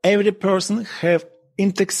every person have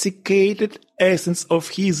intoxicated essence of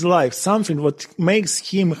his life, something what makes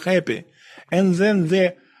him happy. And then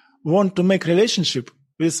they want to make relationship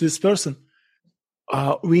with this person.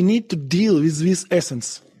 We need to deal with this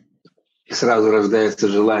essence. И сразу рождается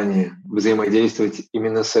желание взаимодействовать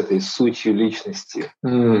именно с этой сутью личности.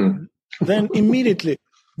 Then immediately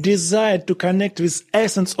desire to connect with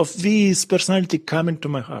essence of this personality coming to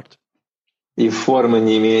my heart. И форма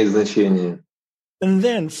не имеет значения. And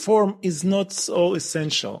then form is not so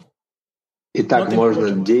essential. И так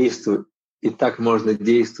можно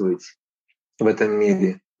действовать в этом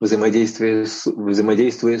мире, взаимодействуя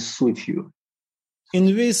с сутью. In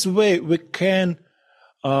this way, we can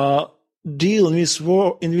deal in this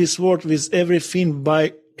world with everything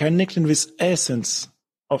by connecting with essence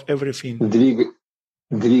of everything.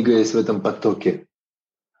 Двигаясь в этом потоке.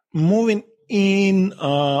 Moving in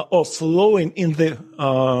or flowing in the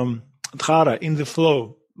dhara, in the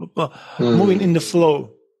flow. Moving in the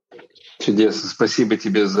flow. Чудесно. Спасибо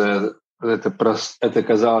тебе за это. Это,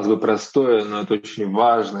 казалось бы, простое, но это очень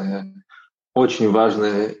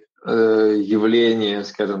важное явление,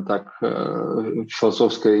 скажем так,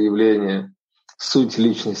 философское явление. Суть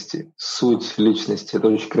личности. Это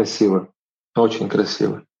очень красиво. Очень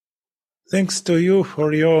красиво. Thanks to you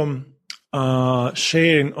for your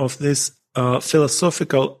sharing of this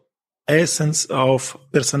philosophical essence of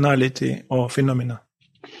personality or phenomena.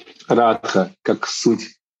 Радха, как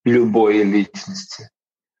суть любой личности.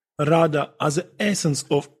 Radha as the essence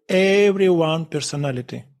of every one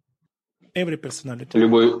personality. Every personality.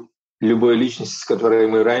 Любой личности, с которой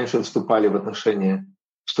мы раньше вступали в отношения,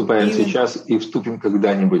 вступаем сейчас и вступим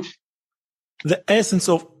когда-нибудь. The essence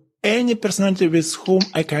of any personality with whom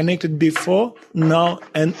I connected before, now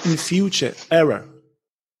and in future, ever.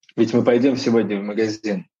 Ведь мы пойдем сегодня в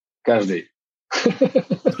магазин, каждый.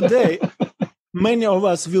 Today, many of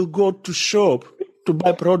us will go to shop to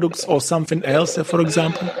buy products or something else, for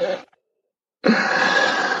example.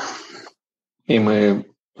 И мы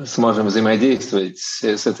сможем взаимодействовать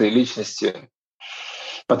с этой личностью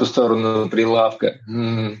по ту сторону прилавка.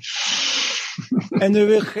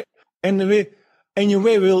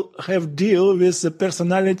 Anyway, we'll have deal with the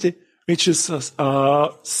personality which is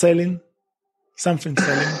selling.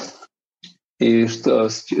 И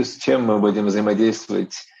с чем мы будем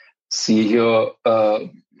взаимодействовать? С ее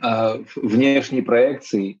внешней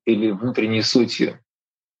проекцией или внутренней сутью?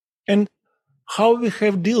 And how we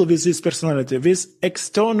have deal with this personality? With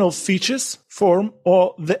external features, form,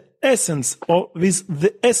 or the essence, or with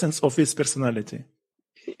the essence of this personality?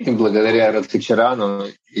 И благодаря Радхачарану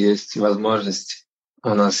есть возможность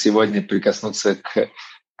у нас сегодня прикоснуться к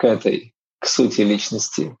сути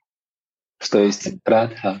личности, что есть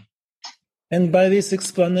Радха. And by this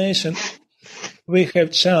explanation, we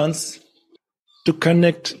have chance to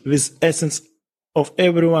connect with essence of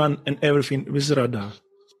everyone and everything with Radha.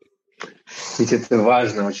 Ведь это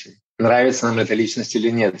важно очень. Нравится нам эта личность или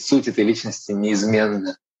нет. Суть этой личности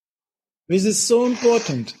неизменна. This is so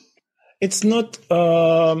important. It's not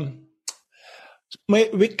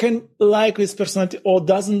we can like this personality or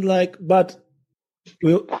doesn't like, but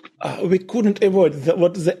we couldn't avoid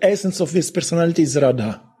what the essence of this personality is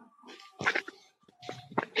Radha.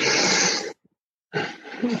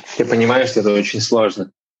 Я понимаю, что это очень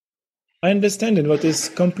сложно. I understand it, but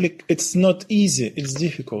it's not easy, it's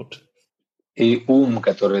difficult. И ум,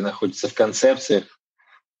 который находится в концепциях,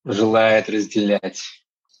 желает разделять.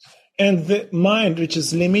 And the mind, which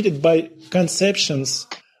is limited by conceptions,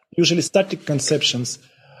 usually static conceptions,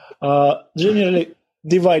 generally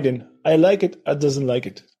dividing. I like it, I doesn't like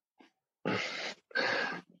it.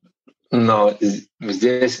 Но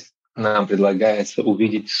здесь нам предлагается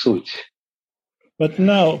увидеть суть. But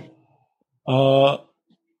now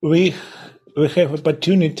we have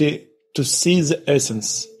opportunity to see the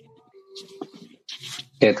essence.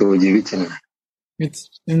 Это удивительно. And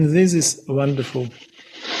this is wonderful.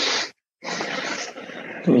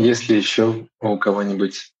 Если еще у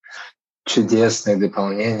кого-нибудь чудесные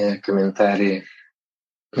дополнения, комментарии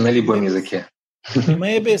на любом языке.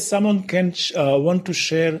 Maybe someone can want to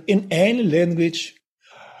share in any language.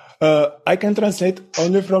 I can translate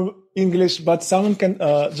only from English, but someone can,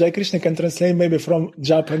 Jai Krishna can translate maybe from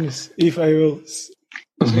Japanese, if I will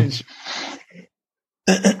change.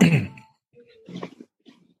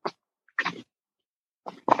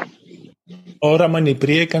 Or Ramani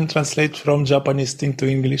Priya can translate from Japanese thing to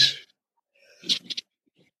English.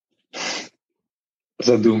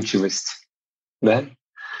 Задумчивость, да?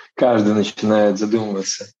 Каждый начинает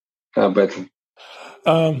задумываться об этом.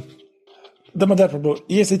 Дамодар Прабху,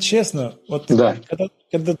 если честно, вот да.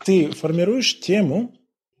 когда ты формируешь тему,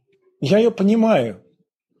 я ее понимаю,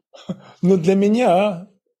 но для меня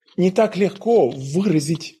не так легко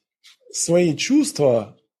выразить свои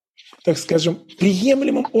чувства, так скажем,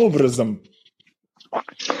 приемлемым образом.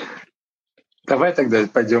 Давай тогда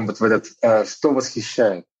пойдем вот в этот, что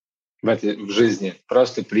восхищает в жизни.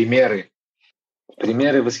 Просто примеры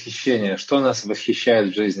восхищения. Что нас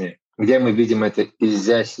восхищает в жизни? Где мы видим это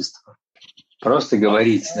изящество? Просто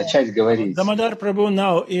говорить, начать говорить. Damodar Prabhu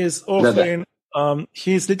now is offering,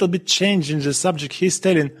 he's little bit changing the subject. He's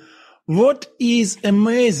telling, what is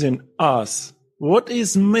amazing us? What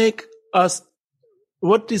is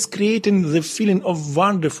creating the feeling of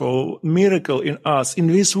wonderful miracle in us, in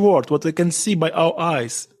this world, what we can see by our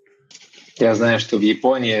eyes? Я знаю, что в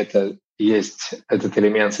Японии есть этот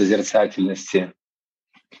элемент созерцательности.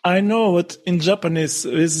 I know that in Japanese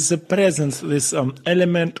there is a presence, this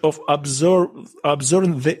element of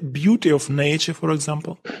observing the beauty of nature, for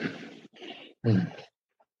example.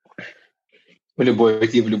 В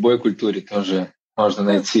любой культуре тоже можно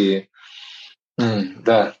найти.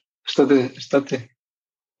 Да. Что ты?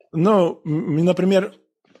 Ну, например,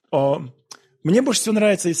 мне больше всего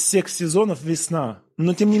нравится из всех сезонов весна.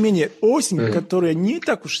 Но, тем не менее, осень, которую я не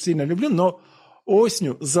так уж сильно люблю, но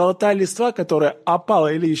осенью золотая листва, которая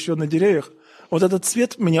опала или еще на деревьях, вот этот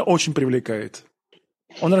цвет меня очень привлекает.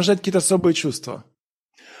 Он рождает какие-то особые чувства.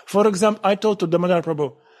 For example, I told to Damodar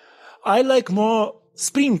Prabhu, I like more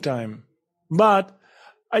springtime, but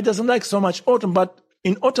I doesn't like so much autumn, but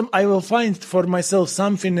in autumn I will find for myself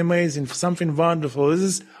something amazing, something wonderful. This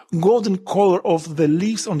is golden color of the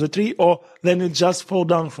leaves on the tree, or then it just fall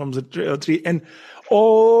down from the tree, and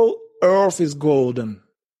all earth is golden.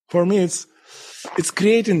 For me, it's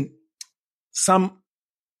creating some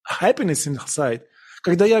happiness inside.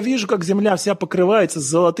 Когда я вижу, как земля вся покрывается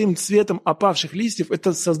золотым цветом опавших листьев,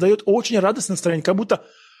 это создает очень радостное настроение, как будто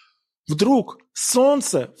вдруг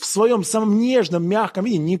солнце в своем самом нежном, мягком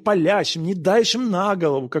виде, не палящем, не дающем на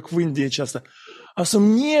голову, как в Индии часто, а в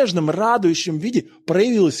своем нежном, радующем виде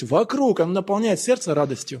проявилось вокруг, оно наполняет сердце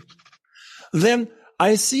радостью. Then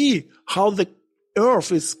I see how the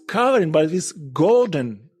earth is covered by this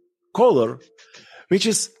golden color, which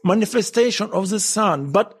is manifestation of the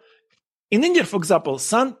sun. But in India, for example,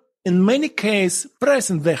 sun in many cases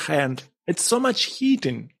pressing the hand. It's so much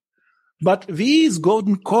heating. But this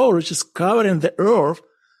golden color which is covering the earth,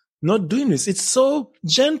 not doing this. It's so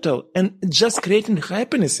gentle and just creating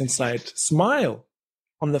happiness inside, smile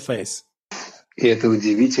on the face. И это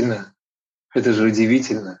удивительно. Это же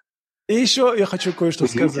удивительно. И еще я хочу кое-что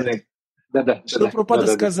сказать. Да. Шрила Прабхупада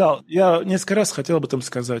сказал, я несколько раз хотел об этом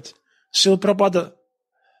сказать. Шрила Прабхупада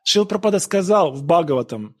сказал в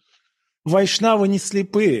Бхагаватам, вайшнавы не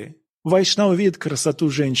слепые, вайшнавы видят красоту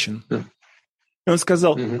женщин. И он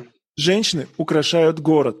сказал, женщины украшают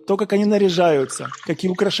город, то, как они наряжаются, какие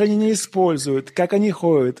украшения они используют, как они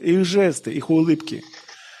ходят, их жесты, их улыбки.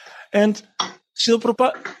 And Шрила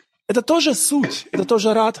Прабхупада, это тоже суть, это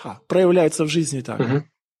тоже радха проявляется в жизни так.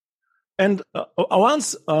 And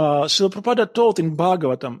once Srila Prabhupada told in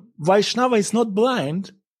Bhagavatam, Vaishnava is not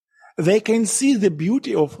blind. They can see the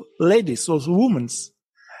beauty of ladies or women.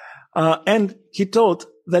 And he told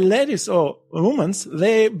the ladies or women,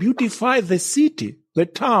 they beautify the city, the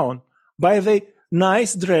town, by the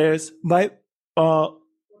nice dress, by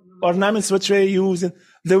ornaments which they're using,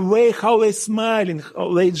 the way how they're smiling,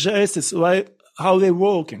 how they dresses, how they're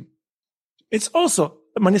walking. It's also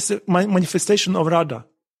a manifestation of Radha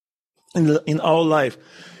in our life.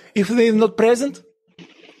 If they're not present,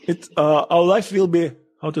 our life will be,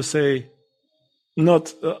 how to say,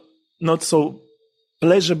 not so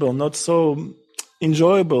pleasurable, not so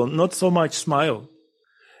enjoyable, not so much smile.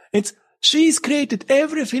 She's created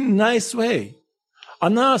everything in a nice way.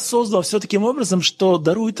 Она создала все таким образом, что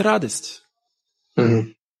дарует радость.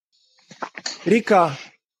 Река.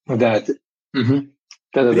 Да.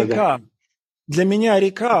 Река. Для меня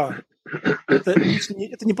река это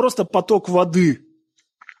не просто поток воды.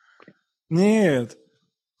 Нет.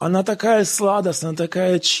 Она такая сладостная, она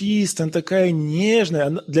такая чистая, она такая нежная.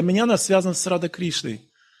 Для меня она связана с Радой Кришной.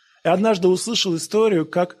 Я однажды услышал историю,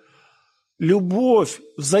 как любовь,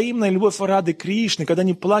 взаимная любовь Рады Кришны, когда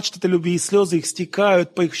они плачут от любви, и слезы их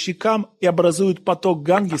стекают по их щекам и образуют поток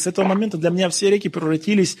Ганги. С этого момента для меня все реки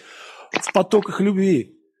превратились в поток их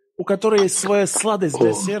любви, у которой есть своя сладость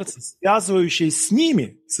для сердца, связывающая с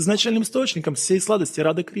ними, с изначальным источником всей сладости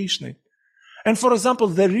Рады Кришны. And for example,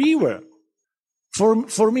 the river,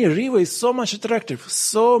 for me, river is so much attractive,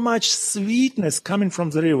 so much sweetness coming from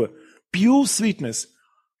the river, pure sweetness.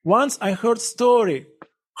 Once I heard story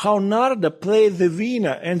how Narada played the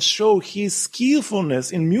veena and showed his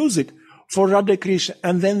skillfulness in music for Radha Krishna,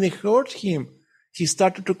 and then they heard him. He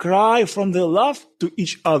started to cry from the love to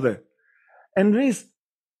each other. And these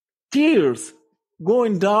tears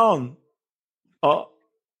going down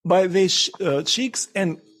by their cheeks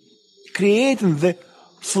and creating the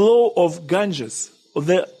flow of Ganges,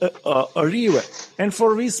 the river. And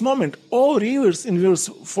for this moment, all rivers in this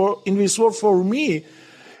world for me,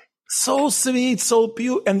 so sweet, so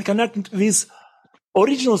pure, and connected with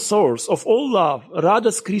original source of all love,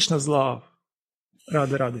 Radha's Krishna's love.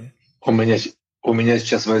 Radha. У меня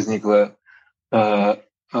сейчас возникло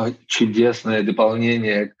чудесное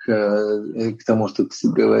дополнение к тому, что ты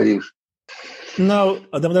говоришь. Now,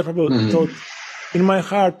 Damodar Prabhu thought, in my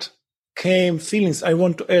heart came feelings. I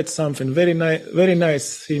want to add something very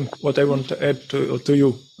nice thing. What I want to add to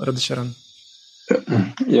you, Radhasharan.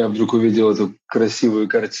 Я вдруг увидел эту красивую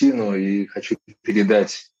картину и хочу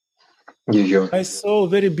передать ее. I saw a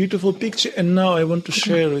very beautiful picture, and now I want to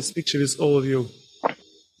share this picture with all of you.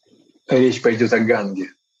 Речь пойдет о Ганге.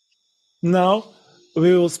 Now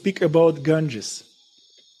we will speak about Ganges.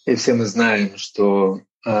 И все мы знаем, что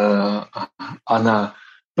она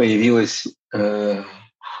появилась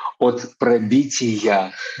от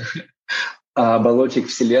пробития оболочек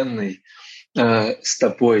Вселенной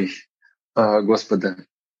стопой Господа.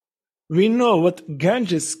 We know what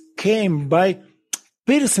Ganges came by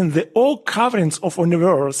piercing the all coverings of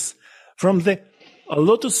universe from the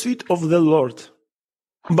lotus feet of the Lord.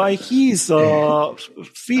 By his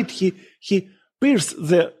feet, he pierced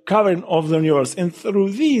the covering of the universe, and through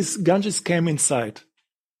this, Ganges came inside.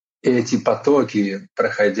 Эти потоки,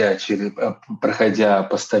 проходя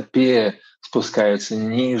по стопе, спускаются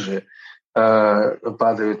ниже,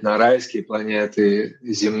 падают на райские планеты,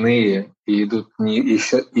 земные, и идут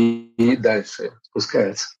еще и дальше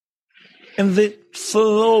спускаются. And the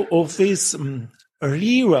flow of this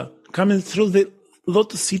river coming through the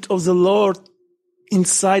lotus seat of the Lord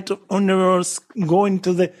inside of universe, going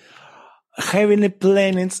to the heavenly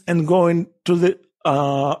planets and going to the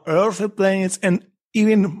earthly planets and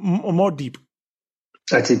even more deep.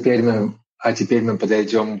 А теперь мы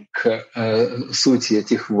подойдем к сути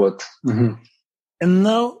этих вод. And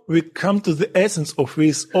now we come to the essence of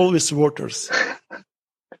all these waters,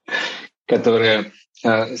 которое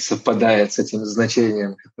совпадает с этим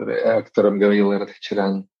значением, о котором говорил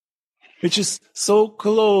Радхачаран. which is so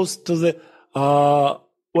close to the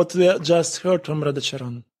what we just heard from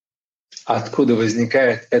Radhacharan. Откуда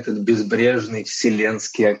возникает этот безбрежный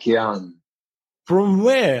вселенский океан? From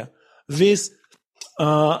where this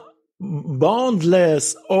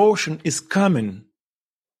boundless ocean is coming?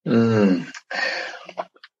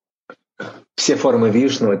 Все формы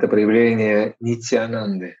Вишну — это проявление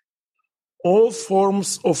Нитьянанды. All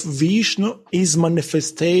forms of Vishnu is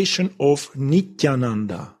manifestation of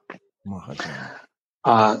Nityananda.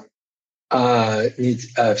 А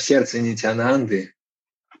в сердце Нитьянанды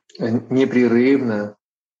непрерывно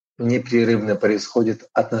происходит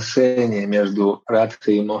отношение между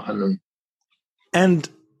Радхой и Моханом. And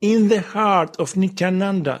in the heart of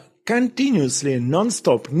Nityananda, continuously,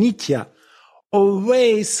 non-stop, Nitya,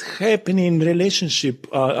 always happening relationship,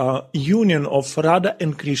 union of Radha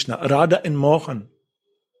and Krishna, Radha and Mohan.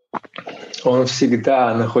 Он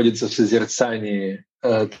всегда находится в созерцании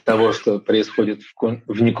того, что происходит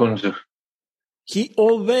в Никунджах. He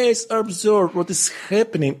always observes what is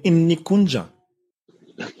happening in Nikunja.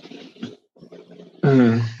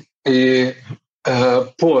 И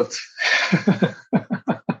пот,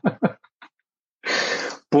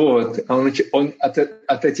 он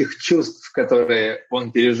от этих чувств, которые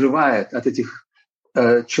он переживает, от этих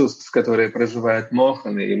чувств, которые проживают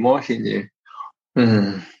Моханы и Мохини,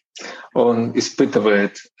 он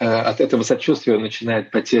испытывает, от этого сочувствия он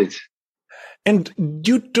начинает потеть. And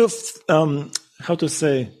due to,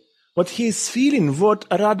 what he is feeling, what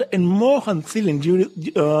Radha and Mohan feeling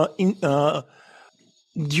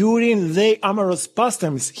during their amorous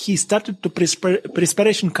pastimes, he started to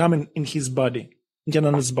perspiration coming in his body,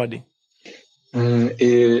 Nityananda's body.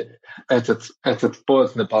 И этот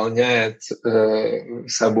пот наполняет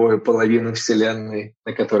собой половину Вселенной,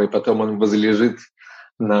 на которой потом он возлежит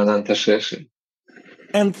на Ананташеши.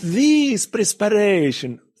 And this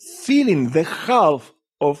perspiration, feeling the half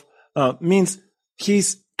of, means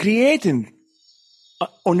he's creating a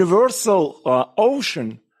universal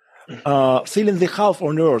ocean, filling the half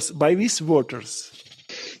on earth by these waters.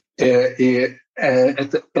 И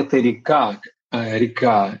это река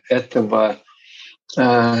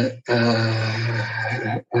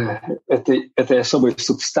этой особой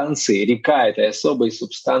субстанции, река этой особой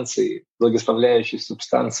субстанции, благословляющей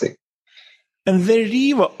субстанции. And the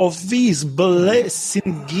river of this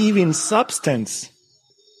blessing-giving substance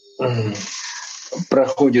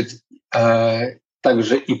проходит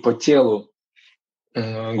также и по телу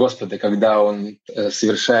Господа, когда Он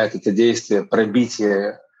совершает это действие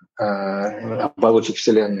пробития оболочек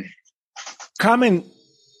Вселенной. Coming,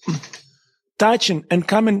 touching and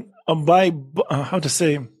coming by,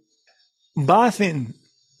 bathing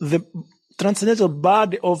the transcendental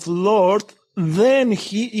body of Lord, then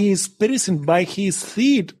he is piercing by his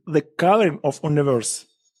feet the covering of universe.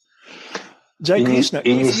 Jai Krishna,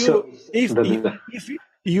 if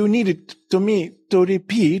you needed me to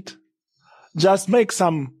repeat, just make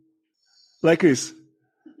some like this.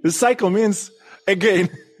 The cycle means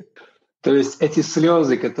again. То есть эти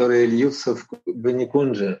слезы, которые льются в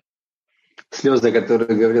Никунже, слезы, о которых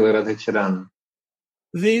говорил Радхачаран.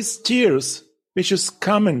 These tears, which is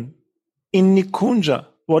coming in Nikunja,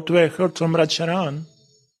 what we heard from Radhacharan,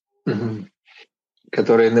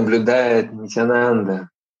 которые наблюдает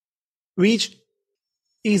Нитьянанда, which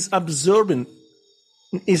is absorbing,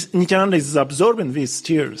 Nityananda is absorbing these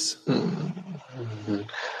tears,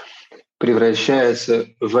 превращается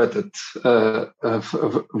в этот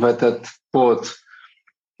пот,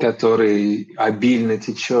 который обильно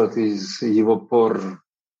течет из его пор.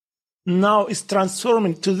 Now is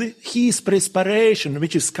transforming to his perspiration,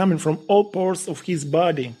 which is coming from all pores of his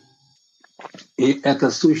body. И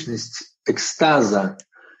эта сущность экстаза,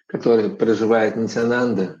 которую проживает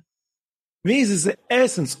Нитьянанда, this is the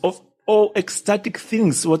essence of all ecstatic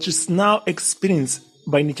things, which is now experienced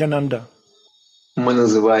by Nityananda. мы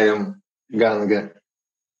называем Ганга.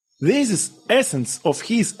 This is essence of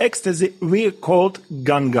his ecstasy we called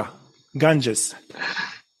Ganges.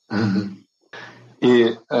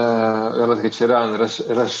 И Радхачаран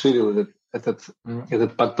расширил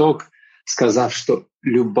этот поток, сказав, что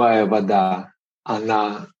любая вода,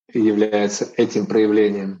 она является этим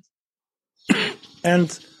проявлением.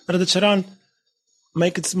 And Radhacharan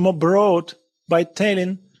make it more broad by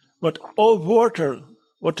telling what all water,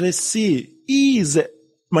 what we see, is a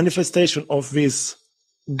manifestation of this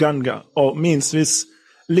Ganga, or means this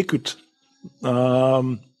liquid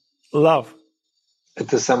love.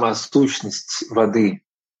 Это сама сущность воды.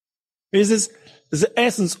 This is the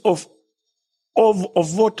essence of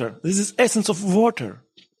water. This is essence of water.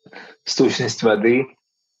 Сущность воды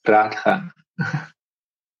 — Радха.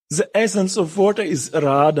 The essence of water is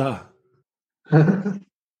Radha.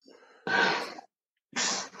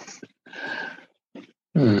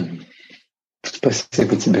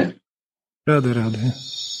 Спасибо тебе. Рада.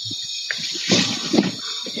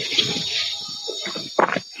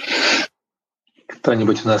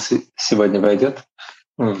 Кто-нибудь у нас сегодня войдет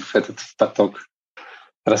в этот поток,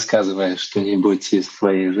 рассказывая что-нибудь из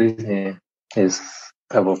своей жизни, из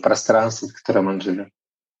того пространства, в котором он живет?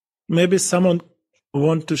 Maybe someone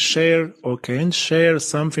want to share or can share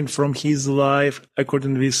something from his life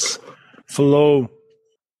according to this flow.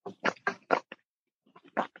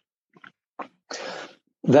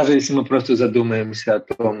 Даже если мы просто задумаемся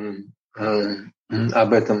об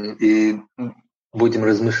этом и будем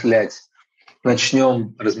размышлять,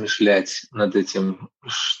 начнем размышлять над этим,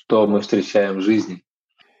 что мы встречаем в жизни.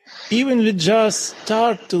 Even we just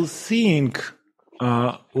start to think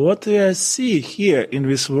what we see here in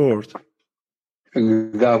this world.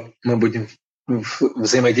 Когда мы будем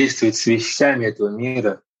взаимодействовать с вещами этого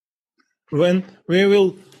мира, when we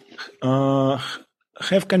will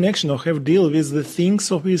have connection or have deal with the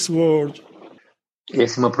things of this world,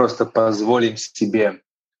 если мы просто позволим себе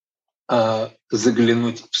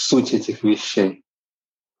заглянуть в суть этих вещей,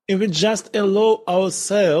 if we just allow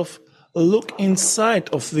ourselves look inside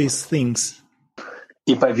of these things,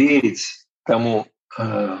 и поверить тому,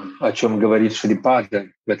 о чем говорит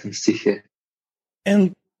Шрипада в этом стихе,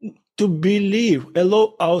 and to believe,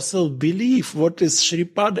 allow ourselves believe what is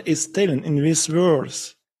Shripada is telling in this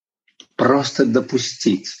verse. Просто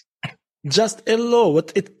допустить. Just allow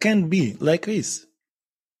what it can be like this.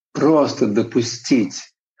 Просто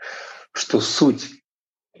допустить, что суть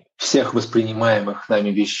всех воспринимаемых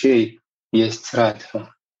нами вещей есть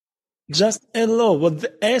Радха. Just allow what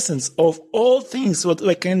the essence of all things what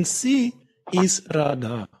we can see is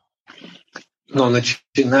Radha. Но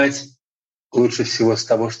начинать лучше всего с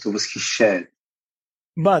того, что восхищает.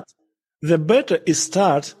 But the better is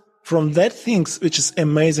start from that things which is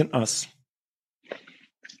amazing us.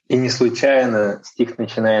 И не случайно стих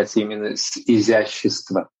начинается именно с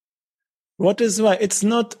изящества. What is why it's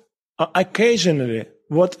not occasionally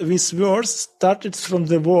what this verse started from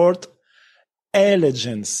the word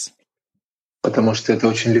elegance. Потому что это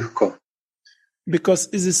очень легко. Because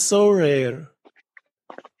it is so rare.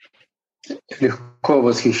 Легко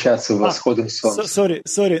восхищаться восходом солнца.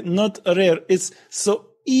 Sorry, not rare. It's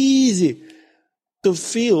so easy to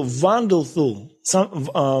feel wonderful,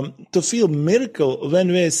 to feel miracle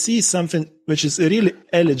when we see something which is really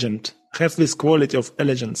elegant, have this quality of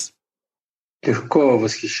elegance. Легко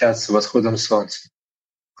восхищаться восходом солнца.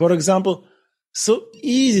 For example, so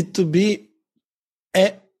easy to be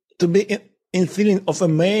in feeling of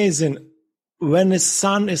amazing when the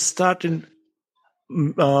sun is starting.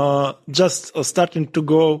 Just starting to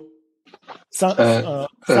go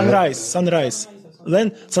sunrise.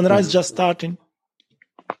 Then sunrise just starting.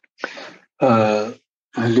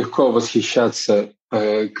 Легко восхищаться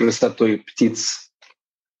красотой птиц.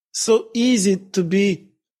 So easy to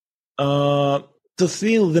be to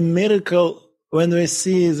feel the miracle when we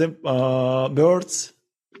see the birds.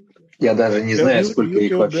 Я даже не знаю, сколько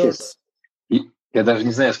их вообще. Я даже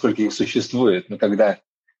не знаю, сколько их существует, но когда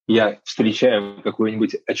я встречаю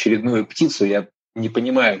какую-нибудь очередную птицу, я не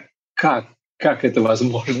понимаю, как это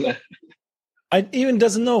возможно. I even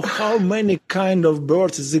doesn't know how many kind of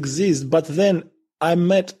birds exist, but then I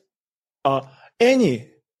met any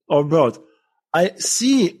or bird. I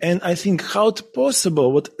see and I think how it's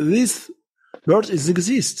possible what this bird is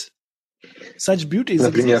exist. Such beauty is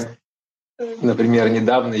exist. Например,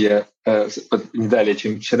 недавно не далее,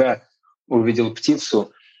 чем вчера, увидел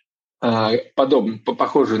птицу,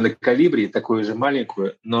 похожую на колибри, такую же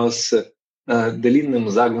маленькую, но с длинным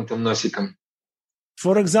загнутым носиком.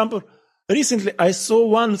 For example, recently I saw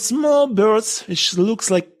one small bird which looks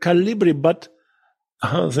like colibri, but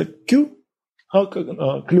the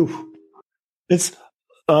клюв. It's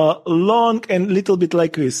long and little bit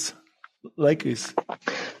like this.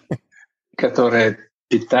 Которая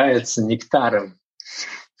питается нектаром,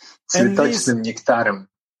 цветочным нектаром.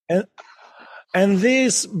 And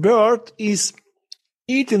this bird is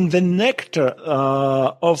eating the nectar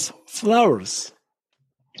of flowers.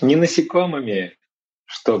 Не насекомыми,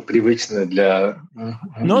 что привычно для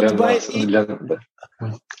Not нас.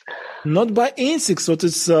 Not by insects, what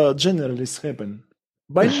is generally happen.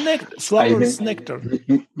 By flowers nectar.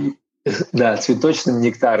 Да, цветочным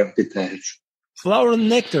нектаром питается. Flower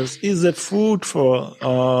nectar is the food for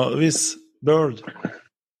this bird.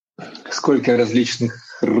 Сколько различных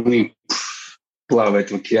рыб плавает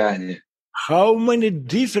в океане. How many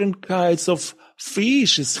different kinds of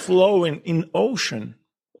fish is flowing in ocean.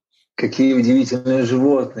 Какие удивительные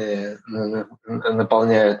животные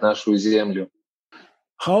наполняют нашу землю.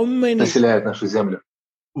 How many населяют нашу землю.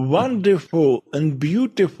 Wonderful and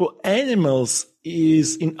beautiful animals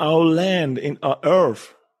is in our land, in our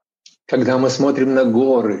earth. Когда мы смотрим на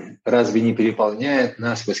горы, разве не переполняет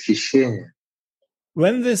нас восхищение?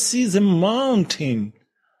 When we see the mountain,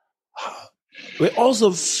 we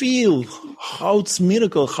also feel how it's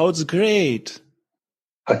miracle, how it's great.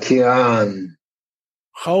 Океан.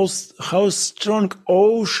 How strong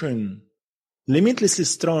ocean, limitlessly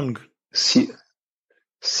strong.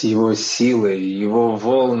 С его силой, его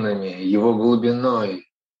волнами, его глубиной.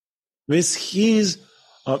 With his,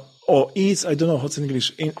 or its, I don't know what's in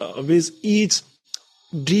English, with its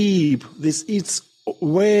deep, with its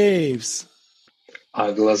waves.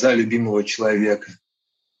 А глаза любимого человека.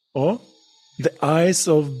 Or the eyes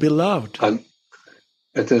of beloved.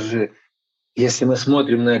 Это же, если мы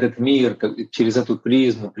смотрим на этот мир через эту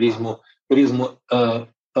призму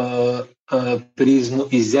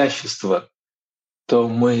изящества, то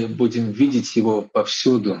мы будем видеть его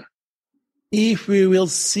повсюду. If we will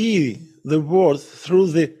see the world through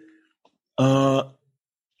the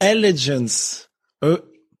elegance,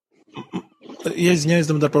 я извиняюсь,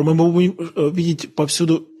 мы будем видеть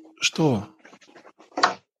повсюду что?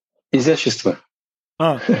 Изящество.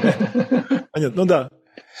 Понятно, ну да.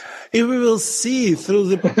 If we will see through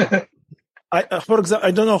the, for example,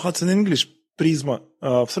 I don't know how it's in English, prisma,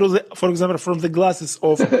 for example, from the glasses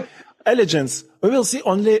of elegance, we will see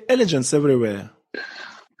only elegance everywhere.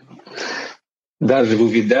 Даже в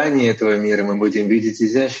увядании этого мира мы будем видеть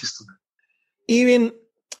изящество. Even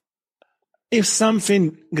if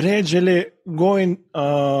something gradually going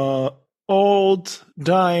old,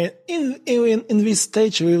 dying, even in this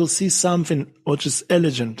stage we will see something which is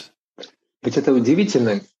elegant. Ведь это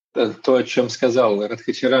удивительно, то, о чем сказал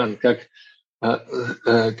Радхачаран, как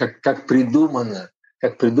придумано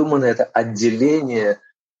это отделение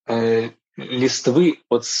листвы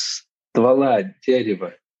от ствола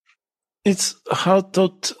дерева. It's how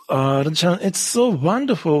taught Radha. It's so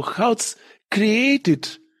wonderful how it's created.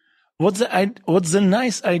 What's the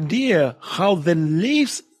nice idea? How the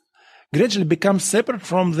leaves gradually become separate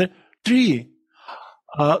from the tree.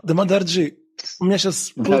 Дамодарджи, у меня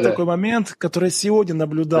сейчас был такой момент, который я сегодня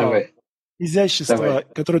наблюдал. Изящество,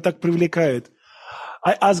 которое так привлекает.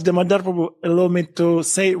 I asked Damodar Prabhu, allow me to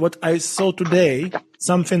say what I saw today,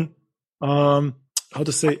 something, how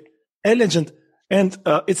to say, elegant, and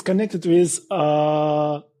it's connected with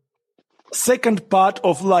second part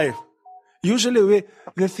of life. Usually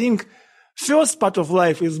we think first part of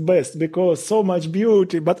life is best because so much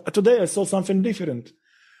beauty, but today I saw something different.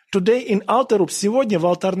 Today in altar room, сегодня в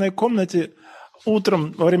алтарной комнате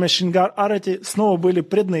утром во время Шингар Арати снова были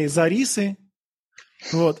преданные зарисы.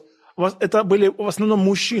 Вот. Это были в основном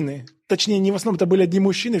мужчины. Точнее, не в основном, это были одни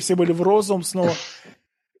мужчины, все были в розовом снова.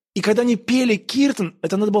 И когда они пели киртан,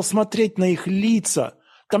 это надо было смотреть на их лица.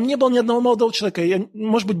 Там не было ни одного молодого человека.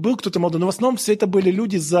 Может быть, был кто-то молодой, но в основном все это были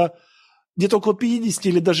люди за где-то около 50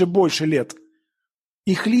 или даже больше лет.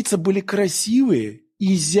 Их лица были красивые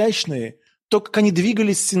и изящные. То, как они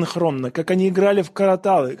двигались синхронно, как они играли в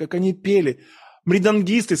караталы, как они пели.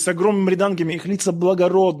 Мридангисты с огромными мридангами, их лица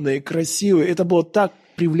благородные, красивые. Это было так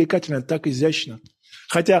привлекательно, так изящно.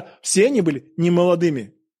 Хотя все они были не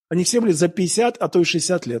молодыми. Они все были за 50, а то и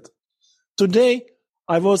 60 лет. Today,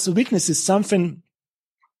 I was witnessing something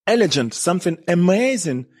elegant, something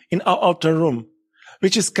amazing in our outer room,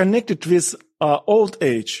 which is connected with old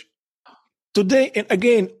age. Today, and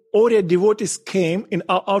again, Oriya devotees came in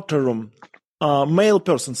our outer room. Male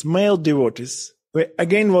persons, male devotees.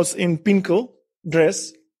 Again was in pinkle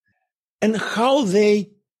dress. And how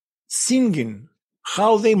they singing,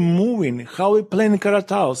 how they moving, how they playing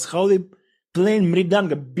karatals, how they playing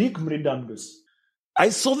mridanga, big mridangas. I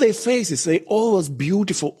saw their faces. They all was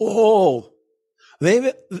beautiful. All. They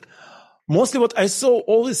were, Mostly what I saw,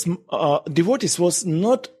 all these devotees was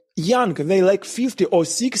not young. They like 50 or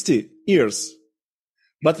 60 years.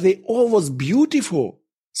 But they all was beautiful,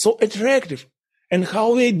 so attractive. And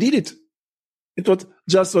how they did it, it was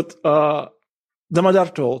just what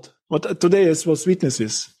Damodar told. Вот today was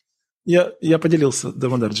witnesses. Я поделился,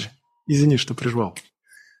 Дамодарджи. Извини, что прервал.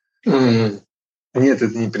 Нет, это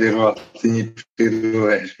не прервал. Ты не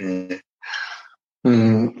прерываешь меня.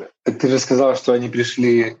 Ты же сказал, что они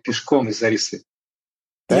пришли пешком из Арисы.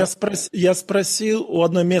 Да? Я спросил у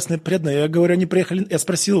одной местной преданной, я говорю, они приехали, я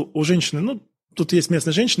спросил у женщины, тут есть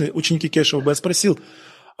местные женщины, ученики Кешева, я спросил,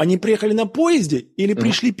 они приехали на поезде или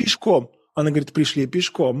пришли пешком? Она говорит, пришли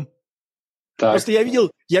пешком. Так. Просто я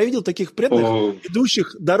видел таких преданных,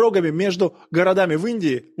 идущих дорогами между городами в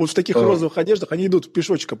Индии, вот в таких розовых одеждах, они идут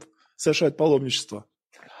пешочком, совершают паломничество.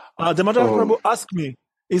 Damodar Prabhu asked me,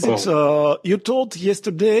 is it, you told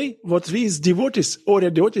yesterday what these devotees, Orya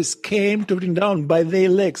devotees, came to Vrindavan by their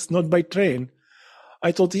legs, not by train?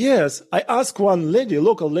 I told, yes. I asked one lady,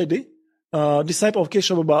 local lady, disciple of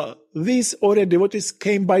Keshava Baba, these Orya devotees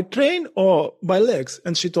came by train or by legs?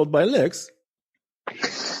 And she told, by legs.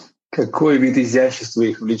 Какой вид изящества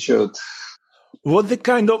их влечет? What the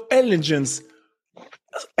kind of elegance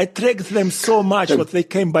attracts them so much that they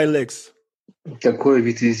came by legs? Какой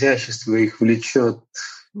вид изящества их влечет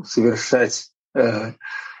совершать эту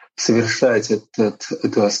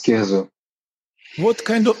аскезу? What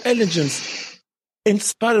kind of elegance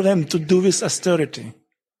inspires them to do this austerity?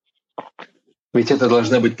 Ведь это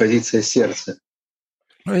должна быть позиция сердца.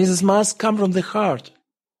 This must come from the heart.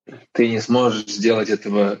 Ты не сможешь сделать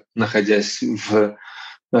этого, находясь в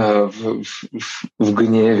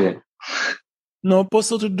гневе. No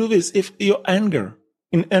possible to do this if you're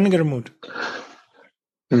in anger mood.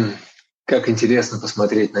 Как интересно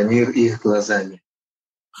посмотреть на мир их глазами.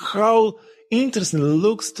 How interesting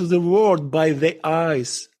looks to the world by the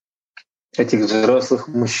eyes. Этих взрослых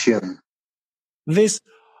мужчин. These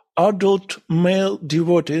adult male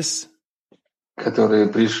devotees, которые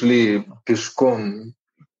пришли пешком,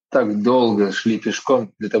 так долго шли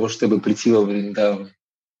пешком для того, чтобы прийти во Вриндаван.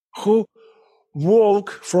 Who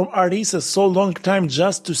walk from Arisa so long time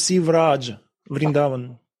just to see Vraj,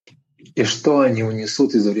 Vrindavan. И что они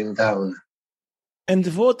унесут из Вриндавана? And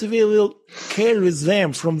what we will carry with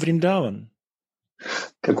them from Vrindavan?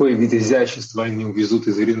 Какой вид изящества они увезут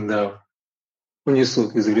из Вриндавана?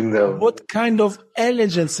 Унесут из Вриндавана. What kind of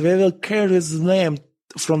elegance we will carry with them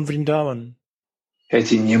from Vrindavan?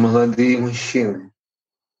 Эти немолодые мужчины.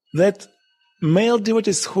 That male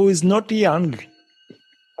devotees who is not young.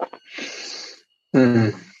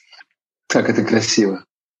 Как это красиво.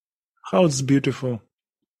 How it's beautiful.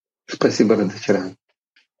 Спасибо, Радha.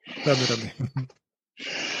 Рады.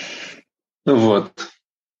 Ну вот,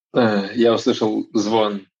 я услышал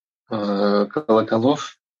звон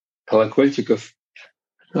колокольчиков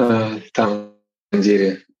там в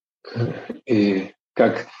мандире, и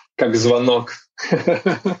как звонок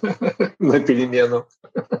на перемену.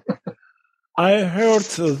 I heard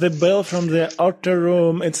the bell from the outer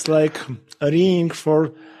room. It's like a ring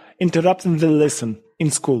for interrupting the lesson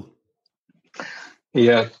in school.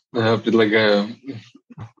 Я предлагаю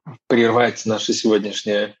прервать наше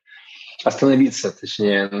сегодняшнее, остановиться,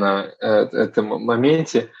 точнее, на этом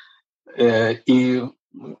моменте и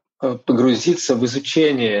погрузиться в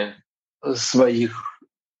изучение своих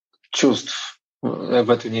чувств в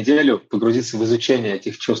эту неделю, погрузиться в изучение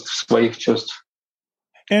этих чувств, своих чувств.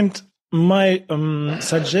 And my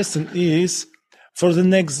suggestion is for the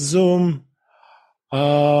next Zoom,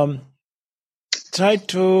 try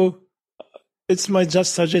to. It's my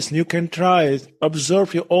just suggestion. You can try it.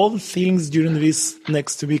 Observe your own feelings during this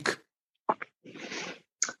next week.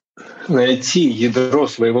 Найти ядро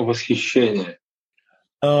своего восхищения.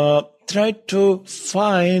 Try to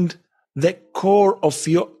find the core of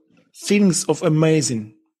your feelings of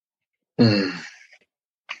amazing.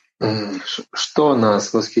 Что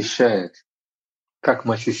нас восхищает? Как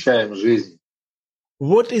мы ощущаем жизнь?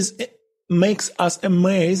 What makes us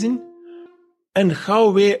amazing, and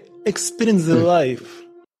how we experience the life.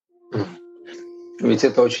 Ведь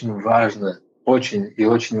это очень важно,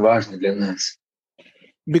 очень важно для нас.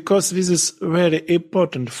 Because this is very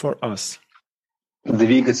important for us.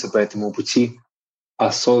 Двигаться по этому пути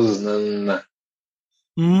осознанно.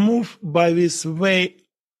 Move by this way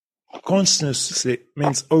consciously,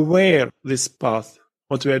 means aware this path,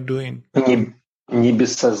 what we are doing. Не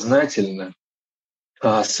бессознательно,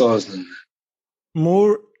 а осознанно.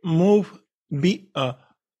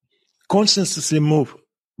 Consciously move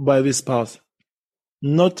by this path,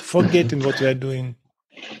 not forgetting what we are doing.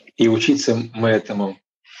 И учиться мы этому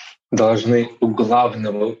должны у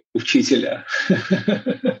главного учителя.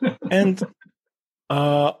 And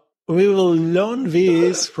we will learn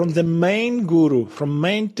this from the main guru, from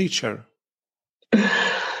main teacher,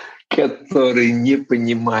 который не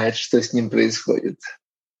понимает, что с ним происходит.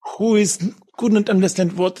 who couldn't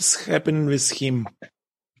understand what is happening with him.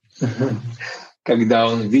 Когда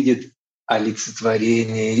он видит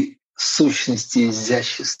олицетворение сущности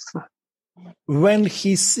изящества. When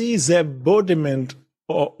he sees the embodiment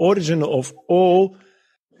or origin of all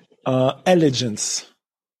elegance,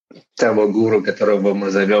 того гуру, которого мы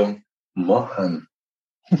зовем Мохан.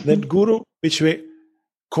 that guru which we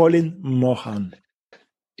call in Mohan.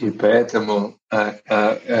 И поэтому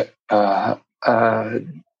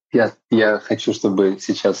я хочу, чтобы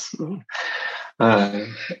сейчас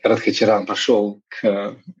Радхачаран пошел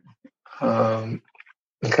к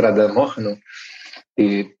Рада Мохану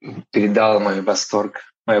и передал мой восторг,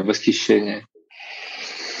 мое восхищение.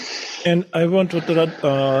 And I want to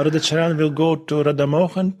Radhacharan will go to Radha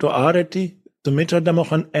Mohan, to Arati, to meet Radha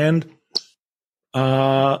Mohan, and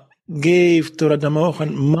gave to Radha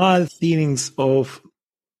Mohan my feelings of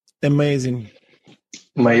amazing.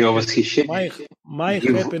 Мое восхищение. My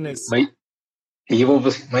happiness.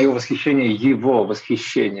 Мое восхищение его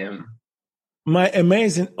восхищением. My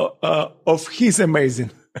amazing of his amazing.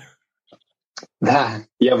 Да,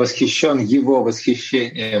 я восхищен его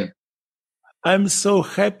восхищением. I'm so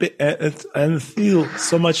happy and feel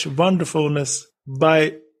so much wonderfulness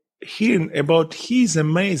by hearing about his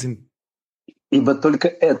amazing. Ибо только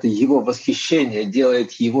это его восхищение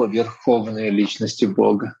делает его верховной личностью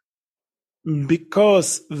Бога.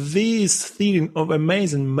 Because this feeling of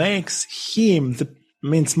amazing makes him,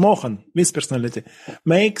 means Mohan, this personality,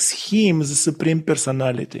 makes him the supreme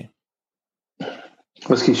personality.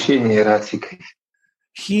 Восхищение Радхикой.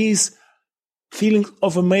 His feeling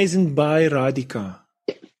of amazing by Radhika.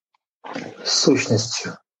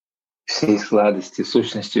 Сущностью всей сладости,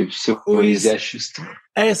 сущностью всего изящества.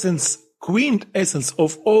 Essence, quintessence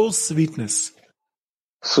of all sweetness.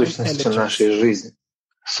 Сущностью нашей жизни.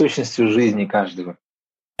 Сущностью жизни каждого.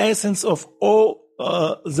 Essence of all,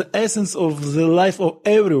 the essence of the life of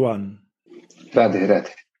everyone. Радhe,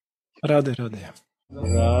 Радhe. Radhe, Radhe.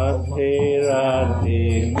 Radhe,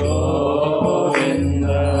 Radhe, Go.